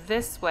gonna go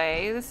this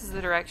way. This is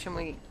the direction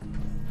we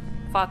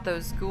fought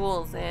those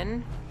ghouls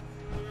in.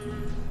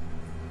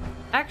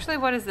 Actually,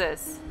 what is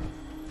this?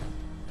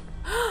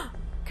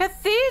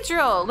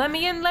 Cathedral! Let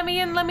me in, let me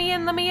in, let me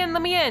in, let me in,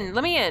 let me in,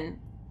 let me in.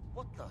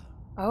 What the?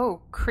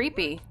 Oh,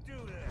 creepy.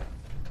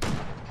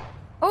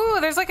 Oh,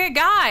 there's like a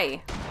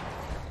guy.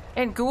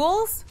 And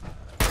ghouls?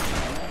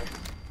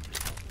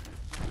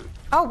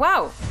 Oh,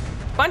 wow.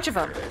 Bunch of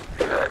them.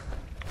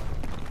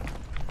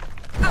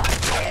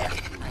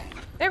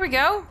 There we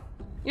go.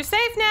 You're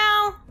safe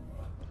now.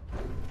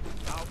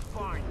 I'll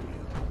find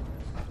you.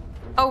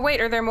 Oh,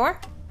 wait, are there more?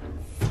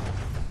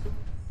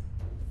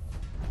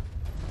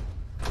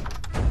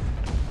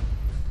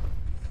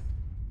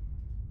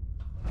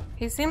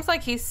 He seems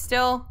like he's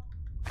still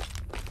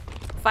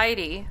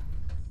fighty.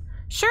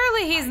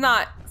 Surely he's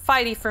not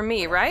fighty for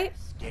me, right?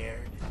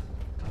 Scared?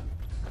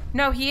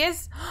 No, he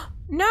is.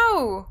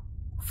 No!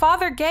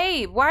 Father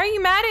Gabe, why are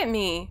you mad at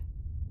me?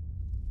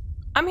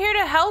 I'm here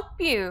to help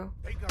you.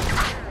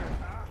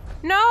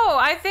 No,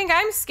 I think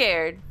I'm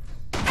scared.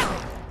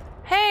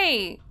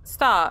 Hey,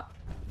 stop.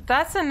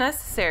 That's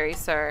unnecessary,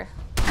 sir.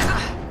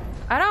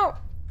 I don't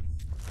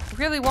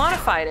really want to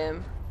fight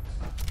him.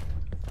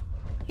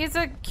 He's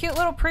a cute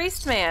little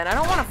priest man. I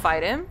don't want to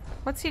fight him.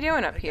 What's he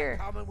doing up here?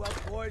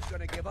 Commonwealth boys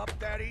gonna give up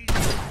that easy?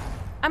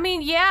 I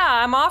mean,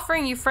 yeah, I'm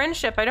offering you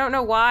friendship. I don't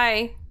know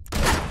why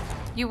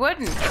you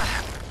wouldn't.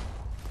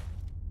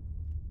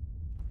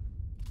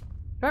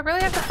 Do I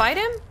really have to fight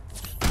him?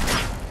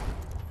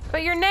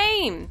 But you're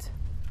named.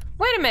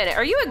 Wait a minute,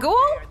 are you a ghoul?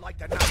 I'd like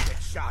to not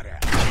get shot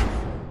at.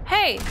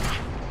 Hey,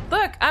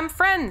 look, I'm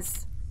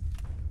friends.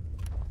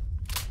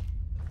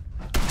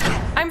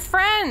 I'm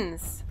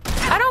friends.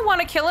 I don't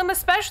want to kill him,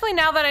 especially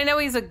now that I know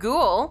he's a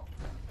ghoul.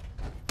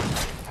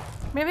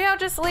 Maybe I'll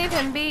just leave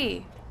him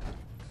be.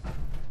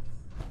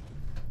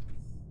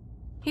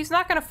 He's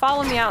not gonna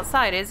follow me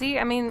outside, is he?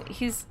 I mean,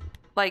 he's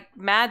like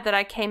mad that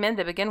I came in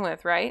to begin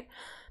with, right?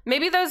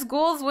 Maybe those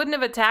ghouls wouldn't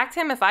have attacked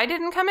him if I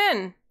didn't come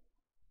in.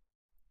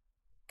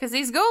 Because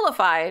he's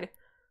ghoulified.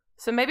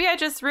 So maybe I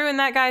just ruined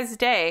that guy's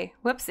day.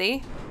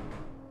 Whoopsie.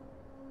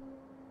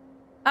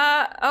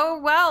 Oh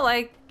well,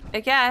 I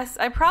guess.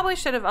 I probably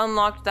should have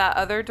unlocked that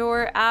other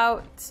door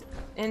out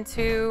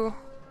into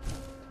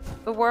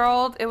the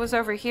world. It was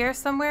over here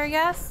somewhere,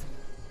 yes?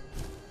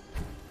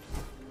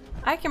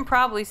 I can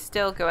probably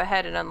still go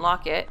ahead and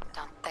unlock it.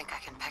 Don't think I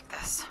can pick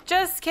this.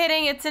 Just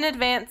kidding, it's an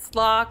advanced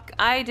lock.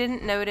 I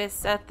didn't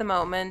notice at the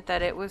moment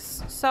that it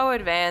was so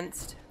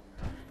advanced.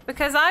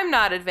 Because I'm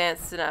not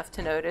advanced enough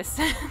to notice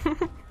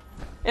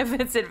if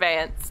it's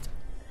advanced.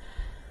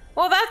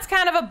 Well, that's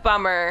kind of a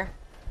bummer.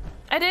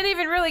 I didn't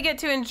even really get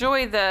to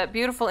enjoy the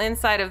beautiful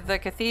inside of the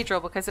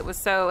cathedral because it was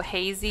so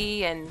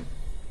hazy and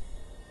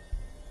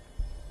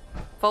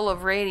full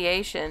of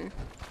radiation.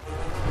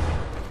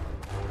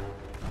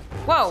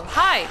 Whoa,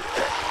 hi!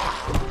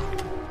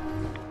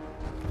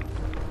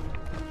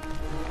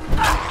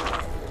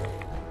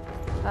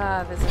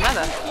 There's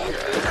another.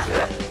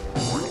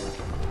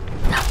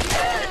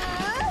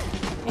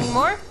 Any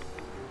more?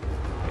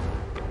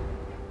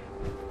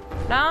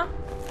 Nah?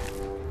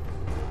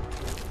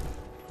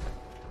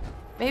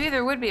 Maybe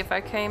there would be if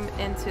I came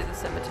into the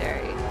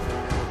cemetery.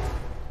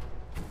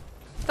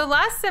 The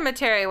last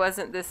cemetery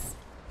wasn't this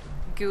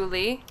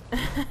ghouly.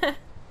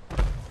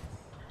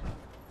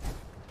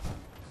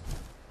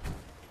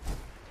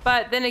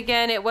 But then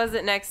again, it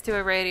wasn't next to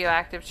a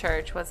radioactive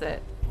church, was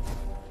it?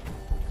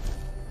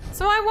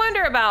 So I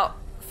wonder about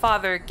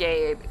Father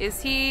Gabe.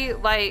 Is he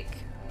like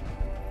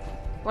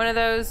one of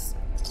those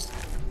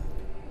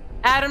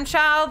Adam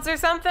Childs or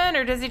something?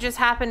 Or does he just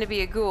happen to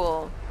be a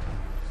ghoul?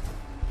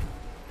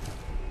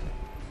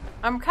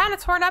 I'm kind of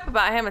torn up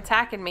about him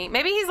attacking me.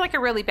 Maybe he's like a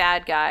really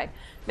bad guy.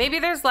 Maybe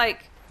there's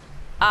like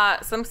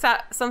some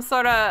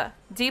sort of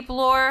deep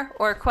lore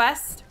or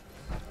quest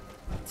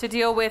to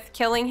deal with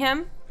killing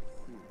him.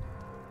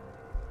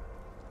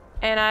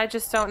 And I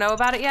just don't know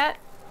about it yet.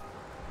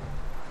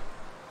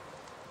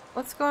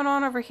 What's going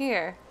on over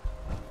here?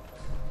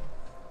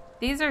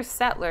 These are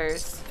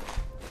settlers.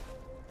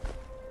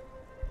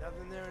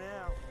 Nothing there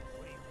now.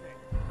 What do you think?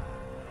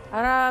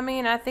 I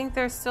mean, I think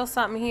there's still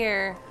something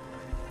here.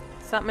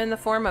 Something in the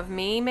form of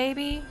me,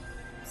 maybe?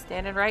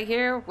 Standing right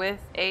here with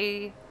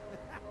a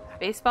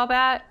baseball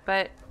bat,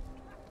 but,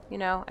 you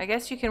know, I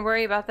guess you can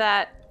worry about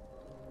that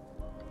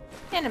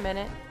in a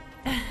minute.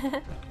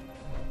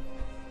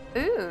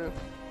 Ooh.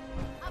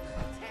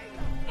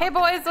 Hey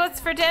boys,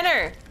 what's for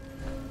dinner?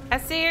 I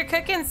see you're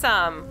cooking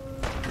some.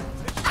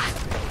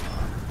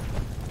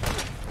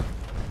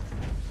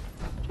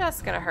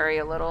 Just gonna hurry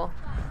a little.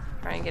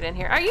 Try and get in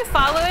here. Are you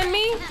following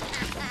me?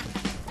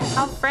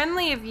 How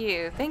friendly of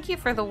you. Thank you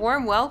for the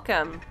warm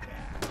welcome.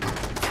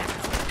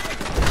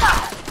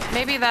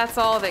 Maybe that's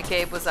all that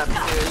Gabe was up to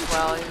as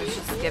well. He was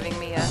just giving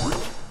me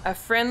a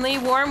friendly,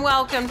 warm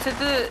welcome to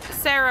the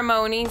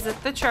ceremonies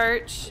at the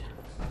church.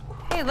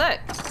 Hey, look.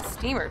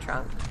 Steamer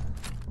trunk.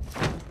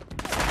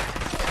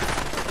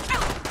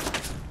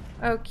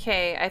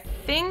 Okay, I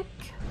think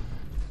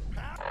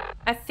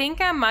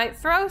I might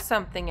throw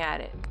something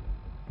at it.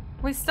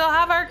 We still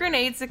have our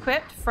grenades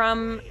equipped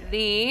from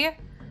the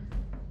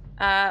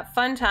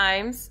fun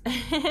times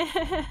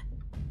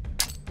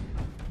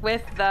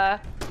with the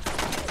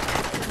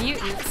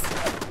mutants.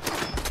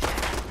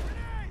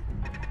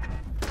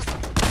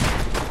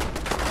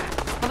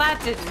 Well,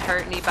 that didn't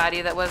hurt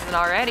anybody that wasn't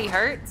already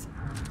hurt.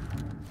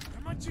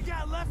 How much you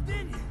got left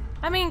in you?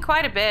 I mean,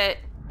 quite a bit,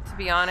 to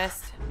be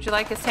honest. Would you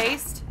like his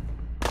taste?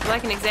 Would you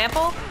like an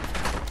example?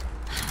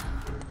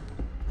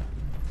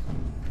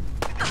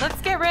 Let's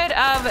get rid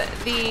of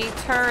the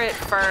turret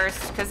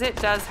first, because it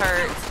does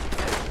hurt.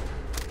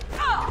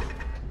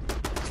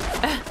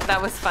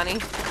 That was funny.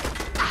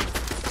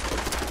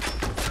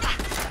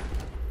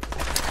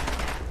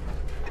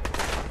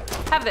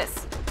 Have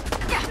this.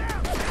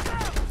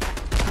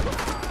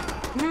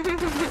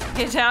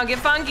 Get down, get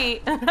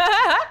funky.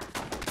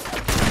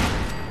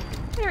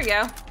 Here we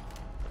go.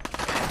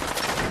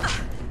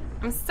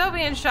 I'm still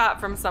being shot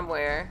from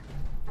somewhere.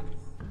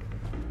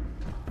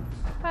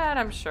 But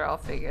I'm sure I'll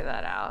figure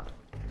that out.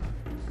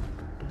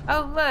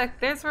 Oh, look,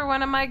 there's where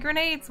one of my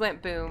grenades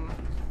went boom.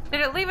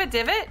 Did it leave a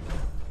divot?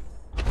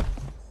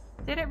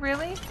 Did it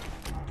really?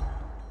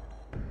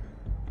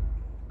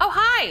 Oh,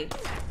 hi!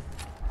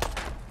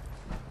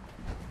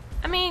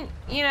 I mean,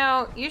 you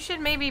know, you should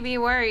maybe be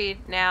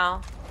worried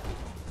now.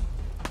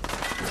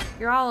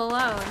 You're all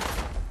alone.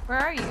 Where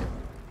are you?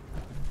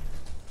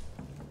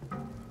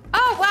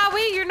 Oh, wow,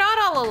 wait, you're not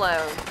all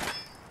alone.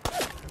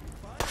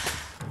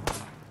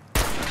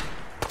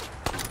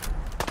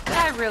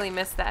 I really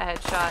missed that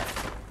headshot.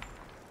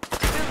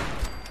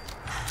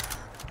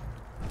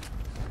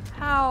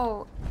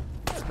 How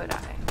could I?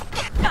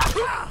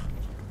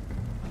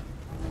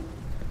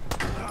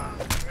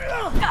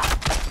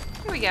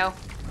 Here we go.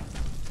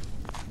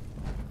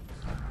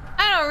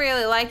 I don't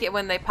really like it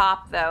when they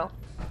pop, though.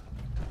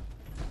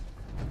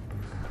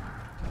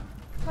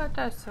 But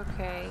that's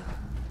okay.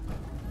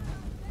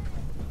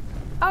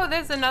 Oh,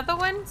 there's another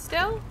one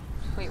still?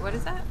 Wait, what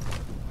is that?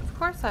 Of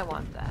course I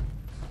want that.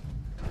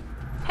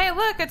 Hey,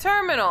 look, a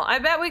terminal. I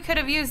bet we could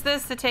have used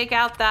this to take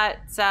out that,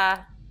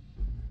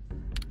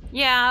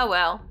 yeah,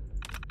 well.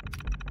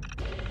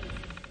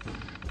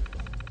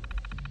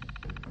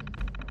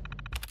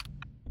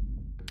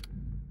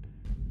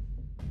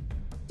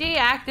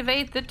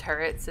 Deactivate the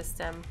turret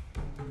system.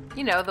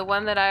 You know, the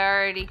one that I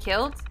already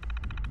killed.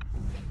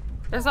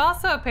 There's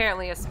also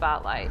apparently a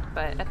spotlight,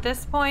 but at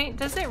this point,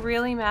 does it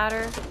really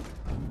matter?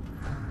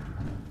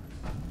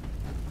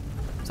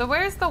 So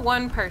where's the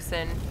one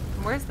person?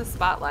 Where's the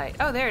spotlight?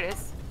 Oh, there it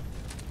is.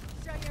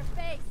 Show your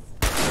face.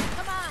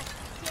 Come on.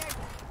 Dare you.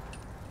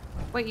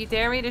 Wait, you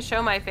dare me to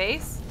show my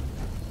face?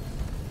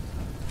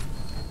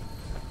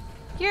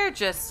 You're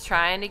just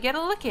trying to get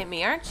a look at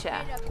me, aren't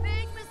ya? Made a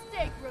big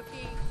mistake,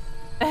 rookie.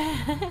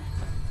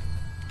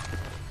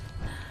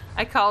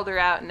 I called her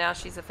out and now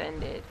she's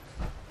offended.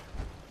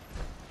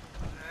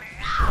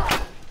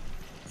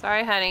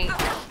 Sorry, honey.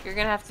 You're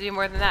gonna have to do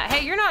more than that.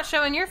 Hey, you're not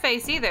showing your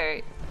face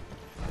either.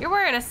 You're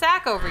wearing a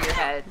sack over your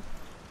head.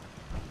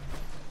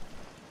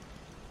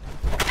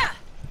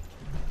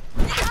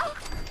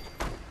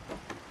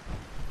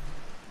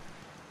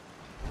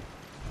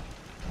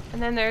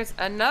 And then there's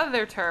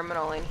another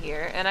terminal in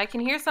here, and I can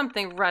hear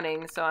something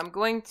running, so I'm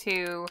going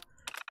to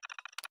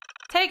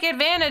take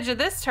advantage of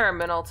this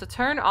terminal to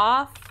turn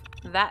off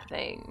that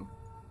thing.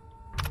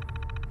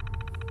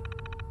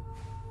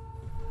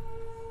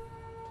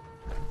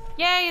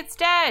 Yay, it's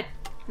dead!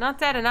 Not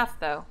dead enough,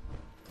 though.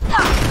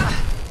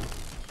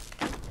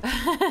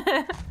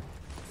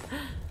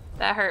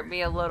 That hurt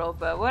me a little,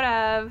 but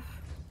whatever.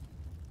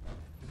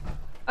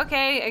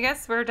 Okay, I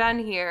guess we're done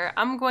here.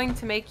 I'm going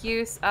to make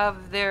use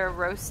of their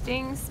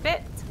roasting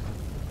spit.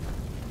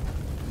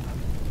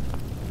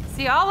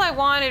 See, all I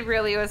wanted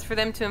really was for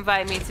them to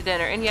invite me to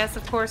dinner. And yes,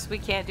 of course, we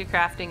can't do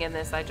crafting in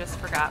this. I just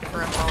forgot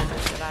for a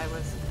moment that I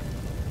was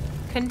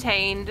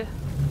contained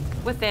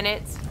within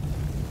it.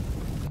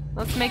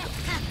 Let's make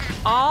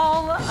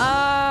all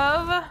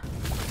of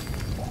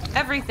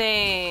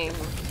everything.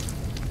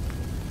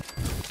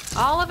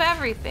 All of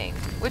everything,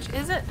 which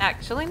isn't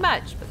actually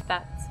much, but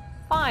that's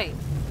fine.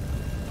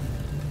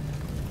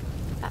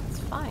 That's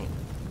fine.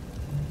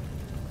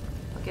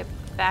 I'll get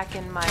back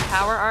in my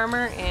power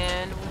armor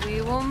and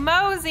we will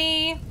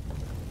mosey.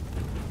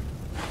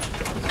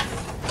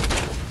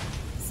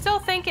 Still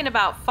thinking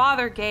about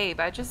Father Gabe.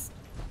 I just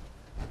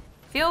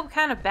feel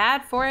kind of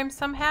bad for him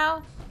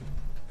somehow.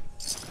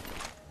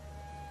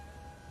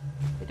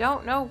 I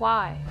don't know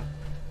why.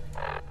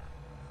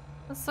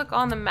 Let's look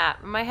on the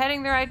map. Am I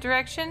heading the right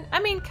direction? I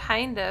mean,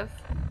 kind of.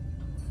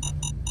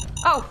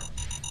 Oh!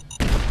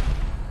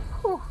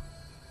 Whew.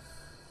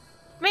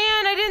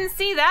 Man, I didn't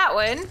see that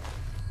one.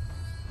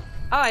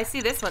 Oh, I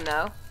see this one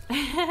though.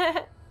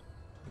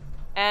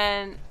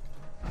 And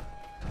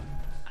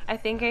I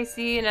think I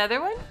see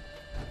another one.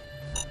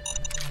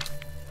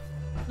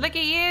 Look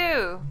at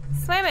you!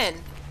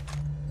 Swimming!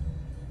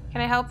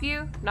 Can I help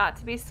you not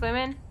to be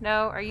swimming?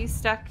 No, are you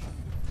stuck?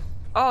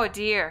 Oh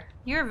dear,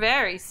 you're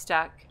very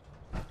stuck.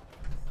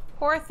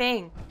 Poor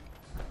thing.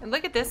 And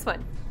look at this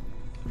one.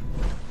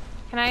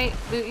 Can I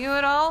loot you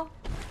at all?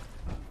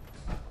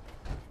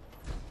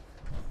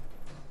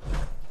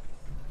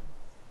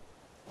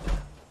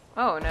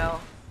 Oh no.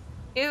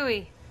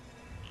 Ewy.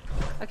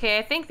 Okay,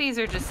 I think these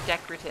are just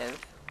decorative.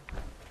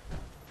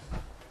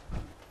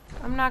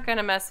 I'm not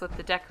gonna mess with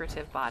the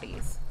decorative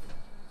bodies.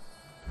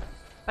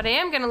 But I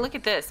am gonna look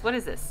at this. What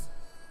is this?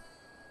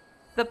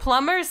 The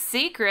plumber's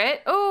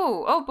secret.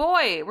 Oh, oh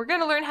boy. We're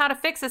gonna learn how to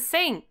fix a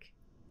sink.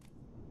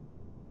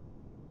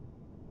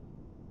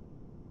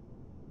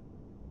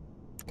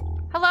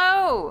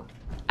 Hello!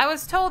 I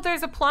was told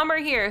there's a plumber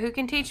here who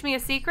can teach me a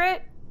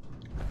secret.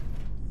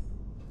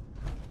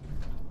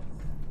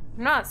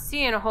 I'm not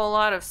seeing a whole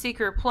lot of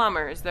secret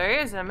plumbers. There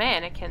is a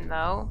mannequin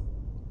though.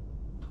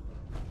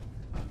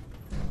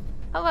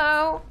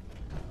 Hello?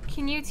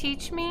 Can you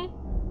teach me?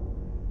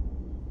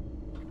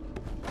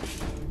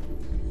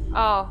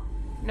 Oh,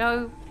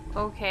 no.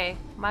 Okay,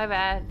 my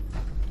bad.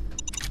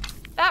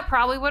 That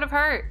probably would have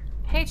hurt.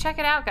 Hey, check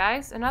it out,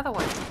 guys. Another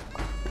one.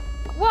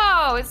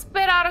 Whoa, it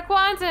spit out a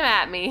quantum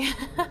at me.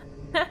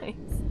 Nice.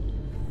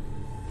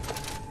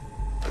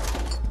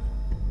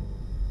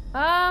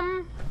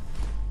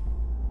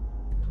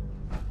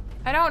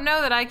 I don't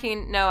know that I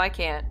can... No, I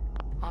can't.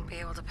 Won't be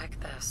able to pick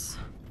this.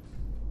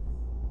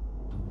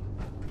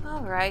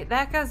 Alright,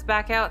 that goes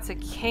back out to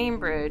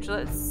Cambridge.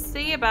 Let's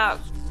see about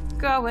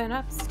going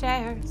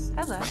upstairs.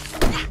 Hello.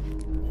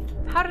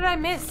 How did I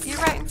miss? You're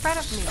right in front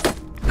of me.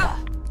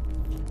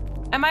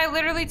 Am I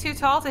literally too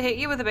tall to hit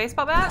you with a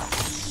baseball bat?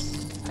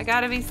 I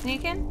gotta be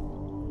sneaking?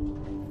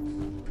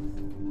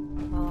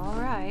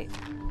 Alright.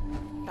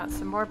 Got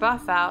some more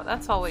buff out.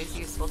 That's always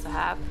useful to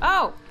have.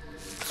 Oh!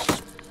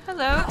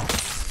 Hello.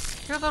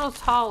 You're a little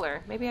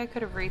taller. Maybe I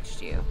could have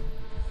reached you.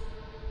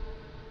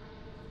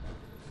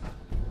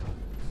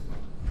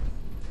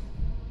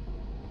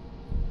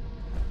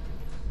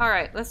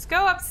 Alright, let's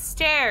go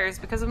upstairs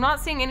because I'm not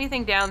seeing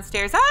anything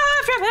downstairs.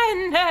 Ah,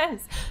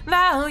 tremendous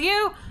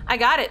value! I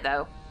got it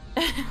though.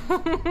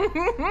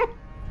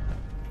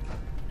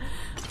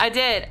 I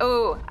did.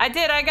 Oh, I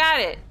did. I got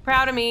it.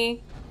 Proud of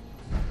me.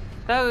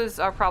 Those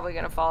are probably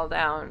going to fall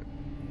down.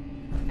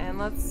 And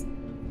let's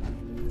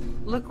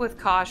look with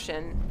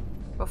caution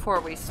before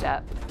we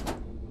step.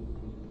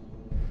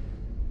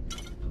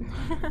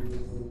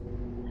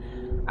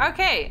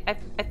 Okay,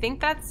 I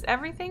think that's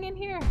everything in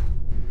here.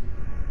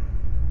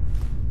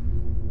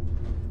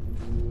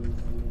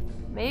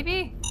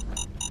 Maybe?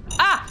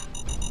 Ah!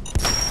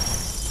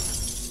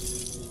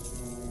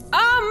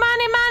 Oh,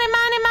 money, money,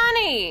 money,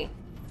 money!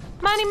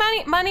 Money,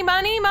 money, money,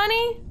 money,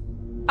 money?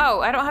 Oh,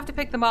 I don't have to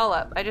pick them all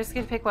up. I just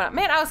get to pick one up.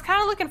 Man, I was kind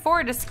of looking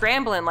forward to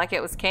scrambling like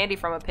it was candy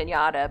from a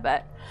piñata,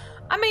 but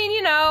I mean,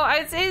 you know,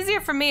 it's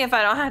easier for me if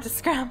I don't have to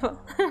scramble.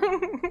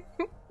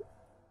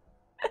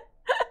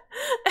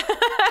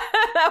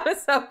 That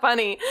was so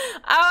funny.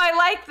 Oh, I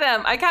like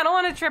them. I kind of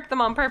want to trip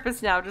them on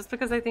purpose now just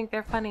because I think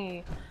they're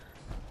funny.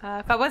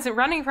 If I wasn't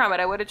running from it,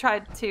 I would have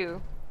tried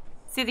to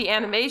see the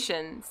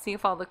animation, see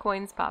if all the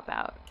coins pop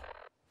out.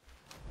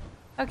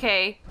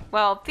 Okay,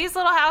 well, these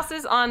little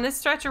houses on this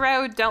stretch of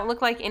road don't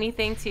look like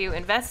anything to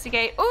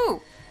investigate. Ooh!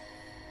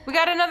 We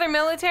got another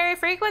military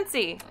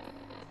frequency.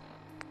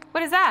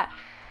 What is that?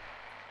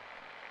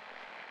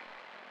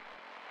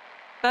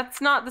 That's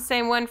not the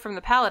same one from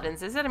the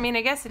Paladins, is it? I mean,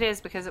 I guess it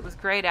is because it was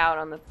grayed out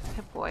on the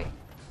Pip-Boy.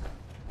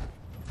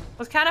 I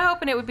was kind of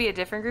hoping it would be a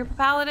different group of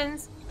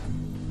Paladins.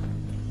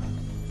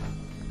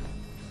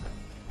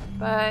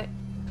 But,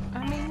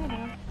 I mean, you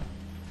know.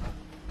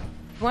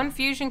 One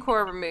fusion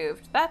core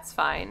removed. That's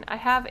fine. I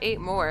have 8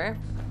 more.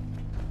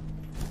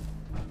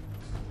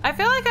 I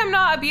feel like I'm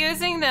not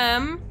abusing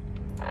them.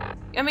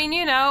 I mean,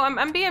 you know,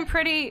 I'm being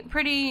pretty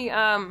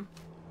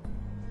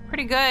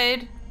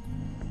good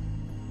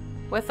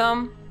with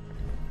them.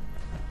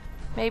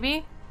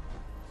 Maybe.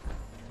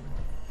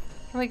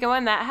 Can we go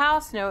in that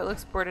house? No, it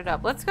looks boarded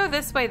up. Let's go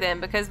this way then,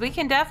 because we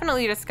can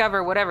definitely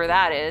discover whatever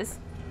that is.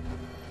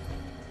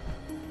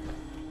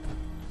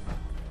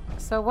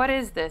 So what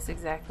is this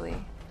exactly?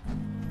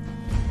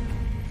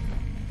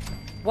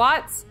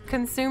 Watts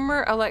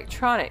Consumer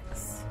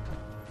Electronics.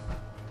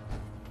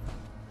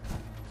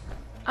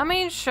 I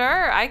mean,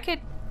 sure, I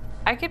could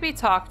be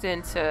talked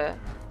into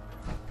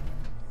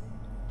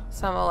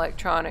some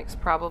electronics,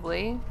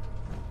 probably.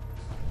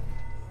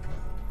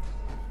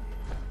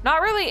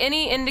 Not really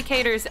any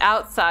indicators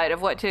outside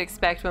of what to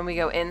expect when we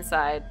go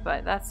inside,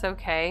 but that's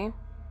okay.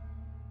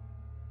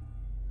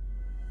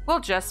 We'll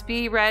just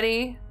be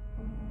ready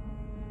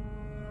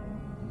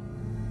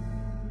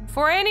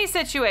for any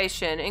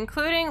situation,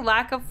 including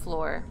lack of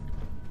floor.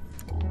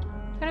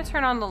 I'm gonna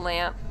turn on the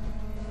lamp.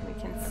 We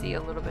can see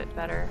a little bit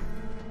better.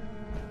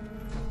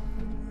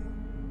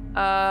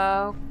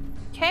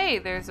 Okay,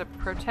 there's a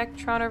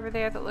Protectron over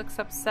there that looks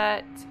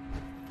upset.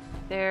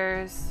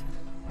 There's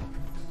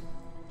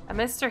a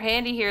Mr.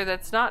 Handy here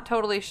that's not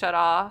totally shut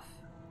off.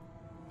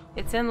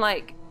 It's in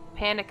like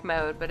panic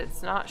mode, but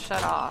it's not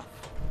shut off.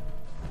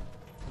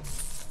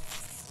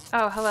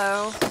 Oh,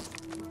 hello.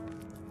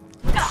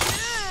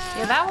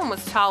 Yeah, that one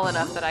was tall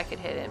enough that I could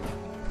hit him.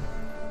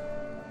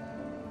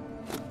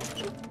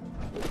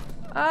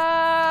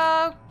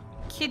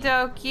 Okie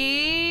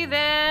dokie,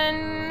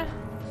 then.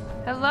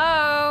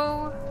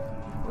 Hello?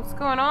 What's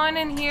going on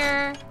in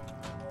here?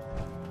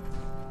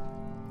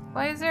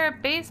 Why is there a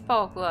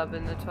baseball glove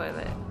in the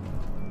toilet?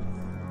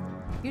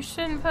 You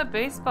shouldn't put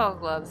baseball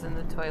gloves in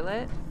the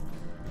toilet.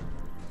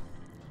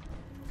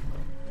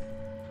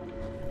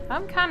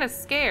 I'm kind of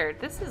scared.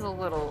 This is a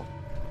little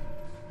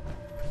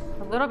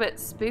bit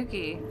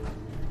spooky.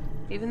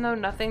 Even though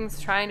nothing's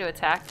trying to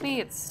attack me,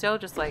 it's still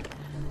just like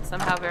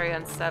somehow very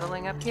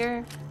unsettling up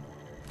here.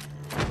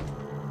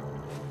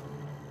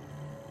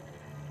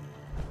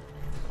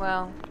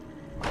 Well,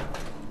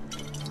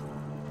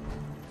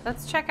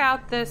 let's check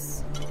out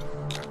this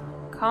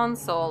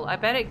console. I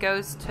bet it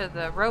goes to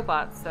the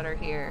robots that are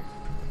here.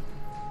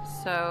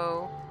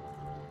 So,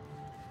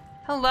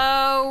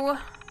 hello.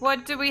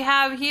 What do we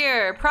have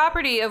here?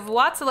 Property of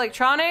Watts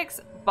Electronics,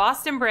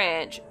 Boston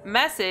Branch.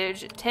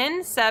 Message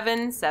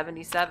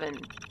 10777.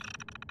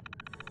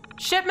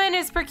 Shipment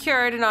is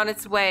procured and on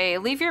its way.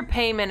 Leave your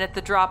payment at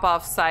the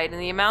drop-off site in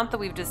the amount that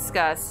we've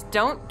discussed.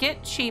 Don't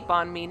get cheap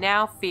on me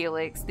now,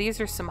 Felix.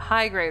 These are some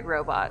high-grade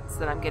robots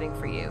that I'm getting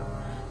for you.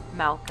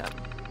 Malcolm.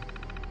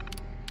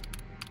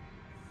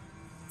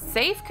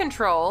 Safe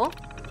control.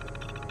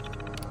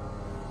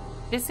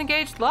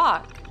 Disengaged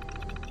lock.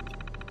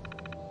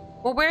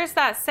 Well, where's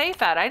that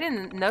safe at? I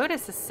didn't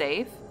notice a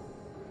safe.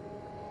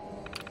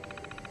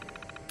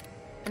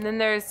 And then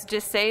there's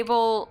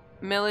disable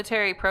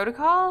military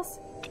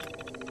protocols.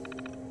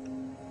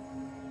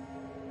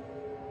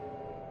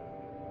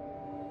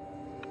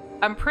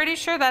 I'm pretty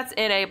sure that's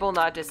enable,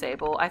 not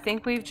disable. I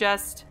think we've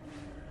just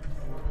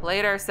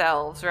played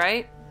ourselves,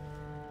 right?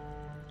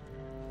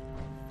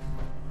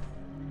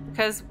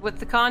 Because with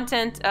the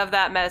content of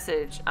that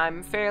message,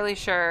 I'm fairly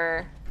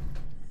sure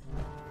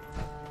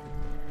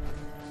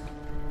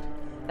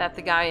that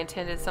the guy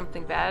intended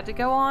something bad to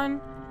go on.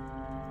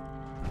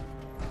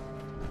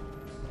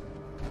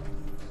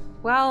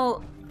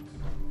 Well,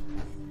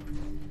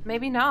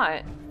 maybe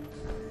not.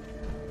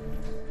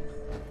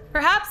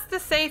 Perhaps the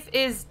safe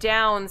is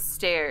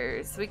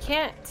downstairs. We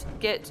can't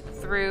get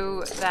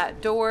through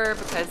that door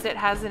because it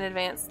has an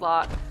advanced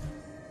lock.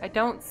 I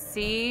don't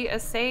see a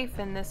safe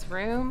in this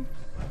room.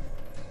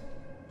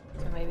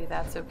 So maybe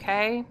that's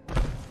okay.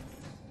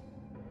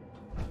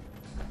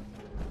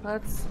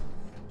 Let's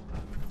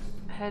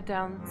head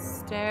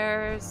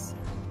downstairs.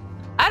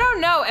 I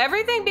don't know.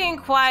 Everything being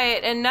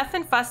quiet and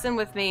nothing fussing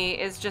with me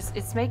is just,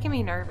 it's making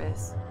me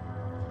nervous.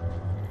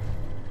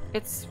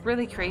 It's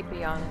really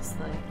creepy,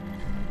 honestly.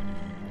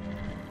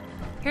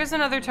 Here's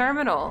another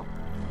terminal.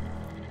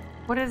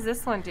 What does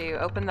this one do?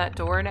 Open that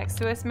door next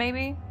to us,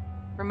 maybe?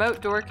 Remote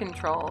door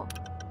control.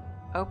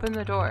 Open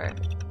the door.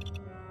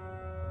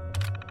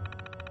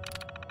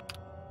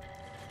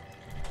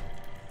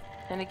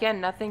 And again,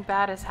 nothing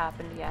bad has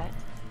happened yet.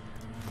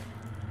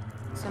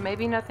 So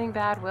maybe nothing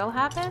bad will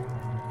happen?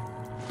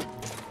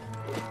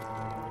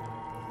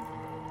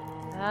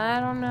 I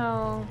don't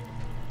know.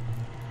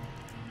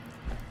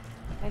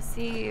 I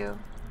see you.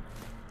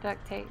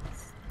 Duct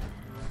tapes.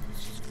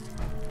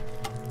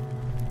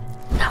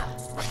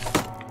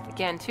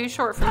 Again, too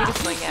short for me to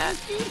swing at.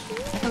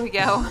 Here we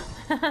go.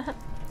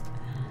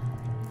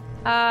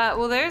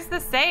 Well, there's the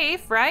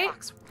safe, right?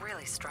 Looks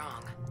really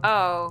strong.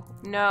 Oh,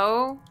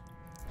 no.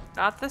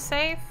 Not the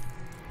safe?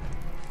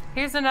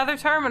 Here's another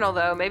terminal,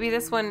 though. Maybe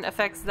this one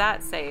affects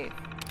that safe.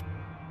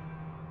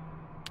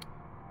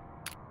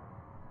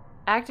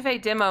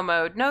 Activate demo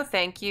mode. No,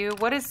 thank you.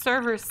 What is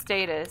server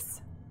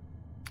status?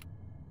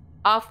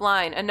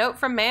 Offline. A note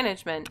from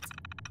management.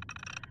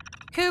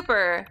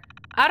 Cooper,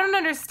 I don't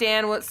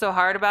understand what's so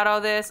hard about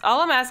all this.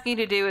 All I'm asking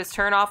you to do is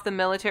turn off the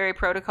military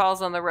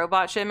protocols on the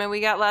robot shipment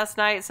we got last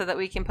night so that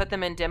we can put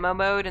them in demo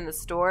mode in the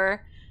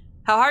store.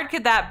 How hard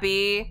could that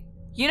be?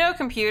 You know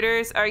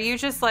computers. Are you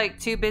just like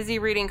too busy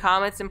reading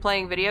comments and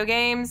playing video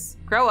games?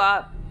 Grow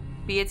up.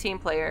 Be a team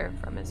player.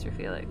 From Mr.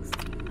 Felix.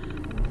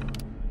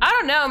 I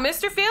don't know.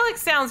 Mr.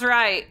 Felix sounds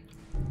right.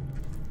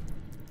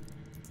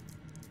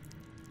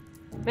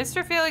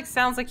 Mr. Felix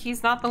sounds like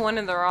he's not the one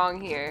in the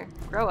wrong here.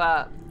 Grow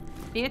up.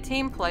 Be a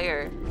team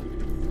player.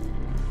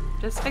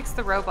 Just fix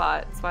the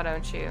robots, why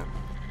don't you?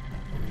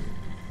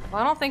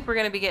 Well, I don't think we're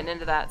going to be getting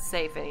into that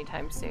safe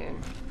anytime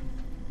soon.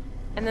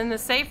 And then the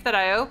safe that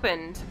I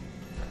opened,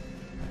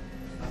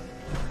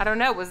 I don't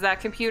know, was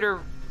that computer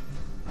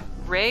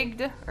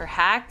rigged or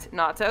hacked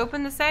not to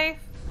open the safe?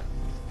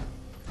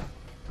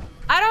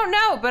 I don't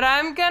know, but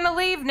I'm gonna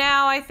leave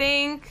now, I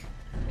think.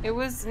 It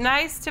was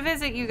nice to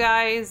visit you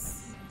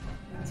guys.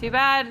 Too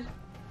bad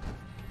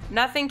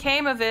nothing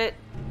came of it,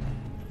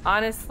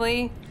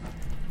 honestly.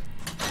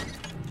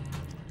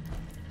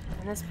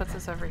 And this puts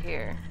us over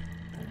here.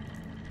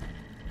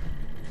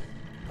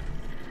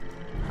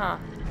 Huh.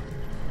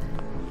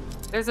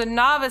 There's a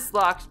novice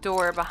locked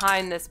door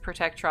behind this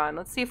Protectron.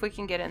 Let's see if we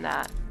can get in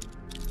that.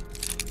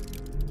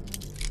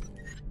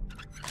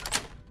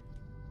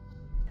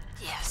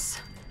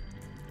 Yes.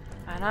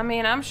 And I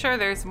mean, I'm sure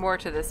there's more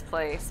to this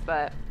place,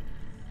 but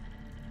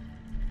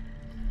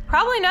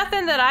probably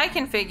nothing that I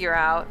can figure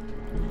out.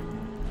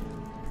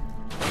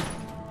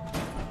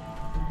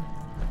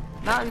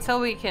 Not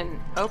until we can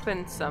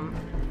open some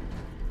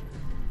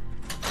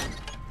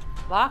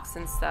locks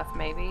and stuff,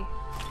 maybe.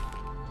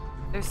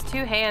 There's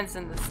 2 hands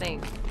in the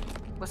sink.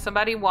 Was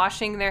somebody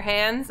washing their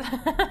hands?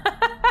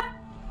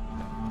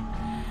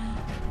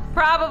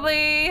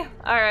 Probably.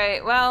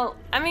 Alright, well,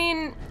 I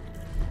mean,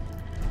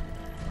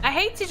 I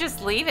hate to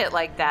just leave it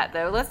like that,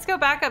 though. Let's go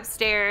back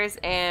upstairs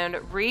and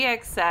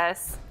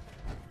re-access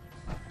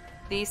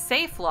the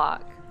safe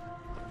lock.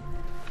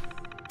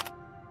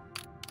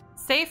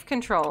 Safe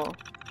control.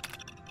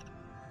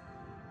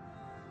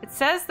 It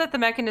says that the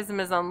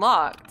mechanism is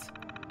unlocked.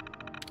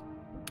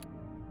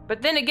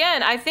 But then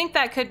again, I think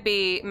that could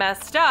be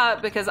messed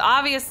up because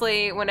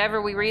obviously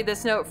whenever we read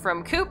this note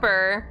from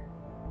Cooper,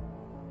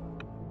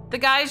 the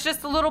guy's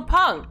just a little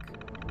punk.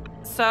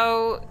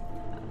 So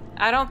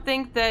I don't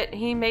think that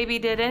he maybe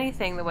did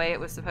anything the way it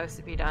was supposed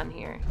to be done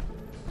here.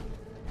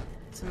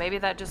 So maybe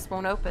that just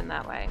won't open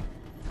that way.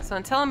 So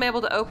until I'm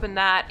able to open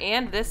that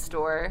and this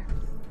door,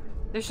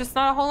 there's just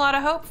not a whole lot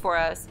of hope for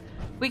us.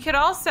 We could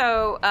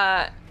also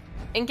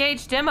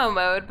engage demo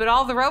mode, but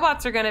all the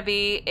robots are going to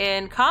be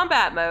in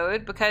combat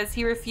mode because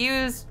he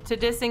refused to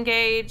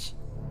disengage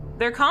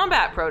their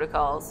combat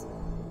protocols.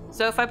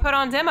 So if I put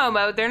on demo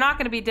mode, they're not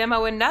going to be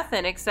demoing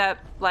nothing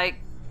except like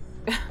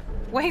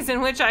ways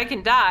in which I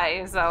can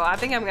die. So I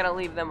think I'm going to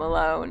leave them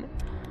alone.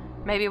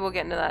 Maybe we'll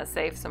get into that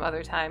safe some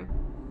other time.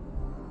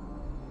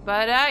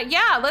 But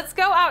yeah, let's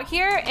go out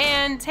here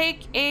and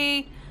take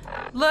a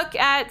look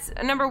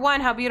at number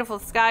 1, how beautiful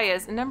the sky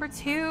is, and number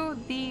 2,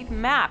 the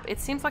map. It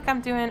seems like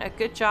I'm doing a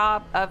good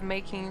job of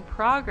making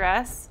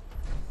progress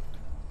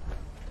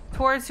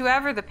towards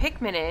whoever the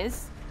Pikmin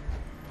is.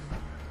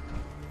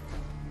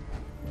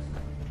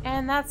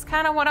 And that's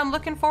kind of what I'm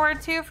looking forward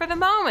to for the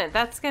moment.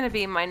 That's going to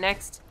be my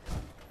next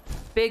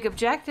big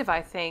objective,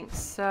 I think.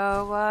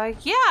 So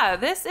yeah,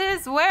 this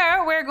is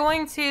where we're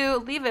going to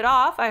leave it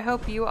off. I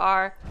hope you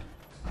are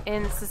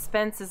in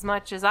suspense as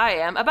much as I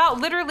am about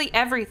literally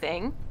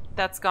everything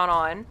that's gone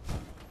on.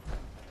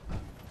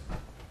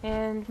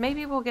 And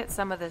maybe we'll get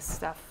some of this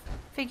stuff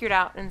figured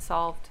out and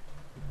solved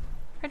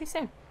pretty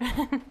soon.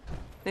 At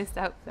least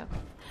I hope so.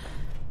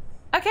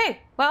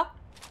 Okay, well,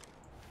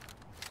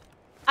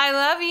 I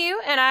love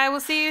you and I will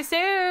see you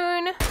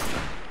soon.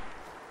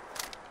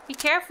 Be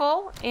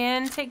careful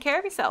and take care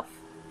of yourself.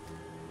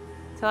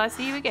 Till I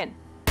see you again.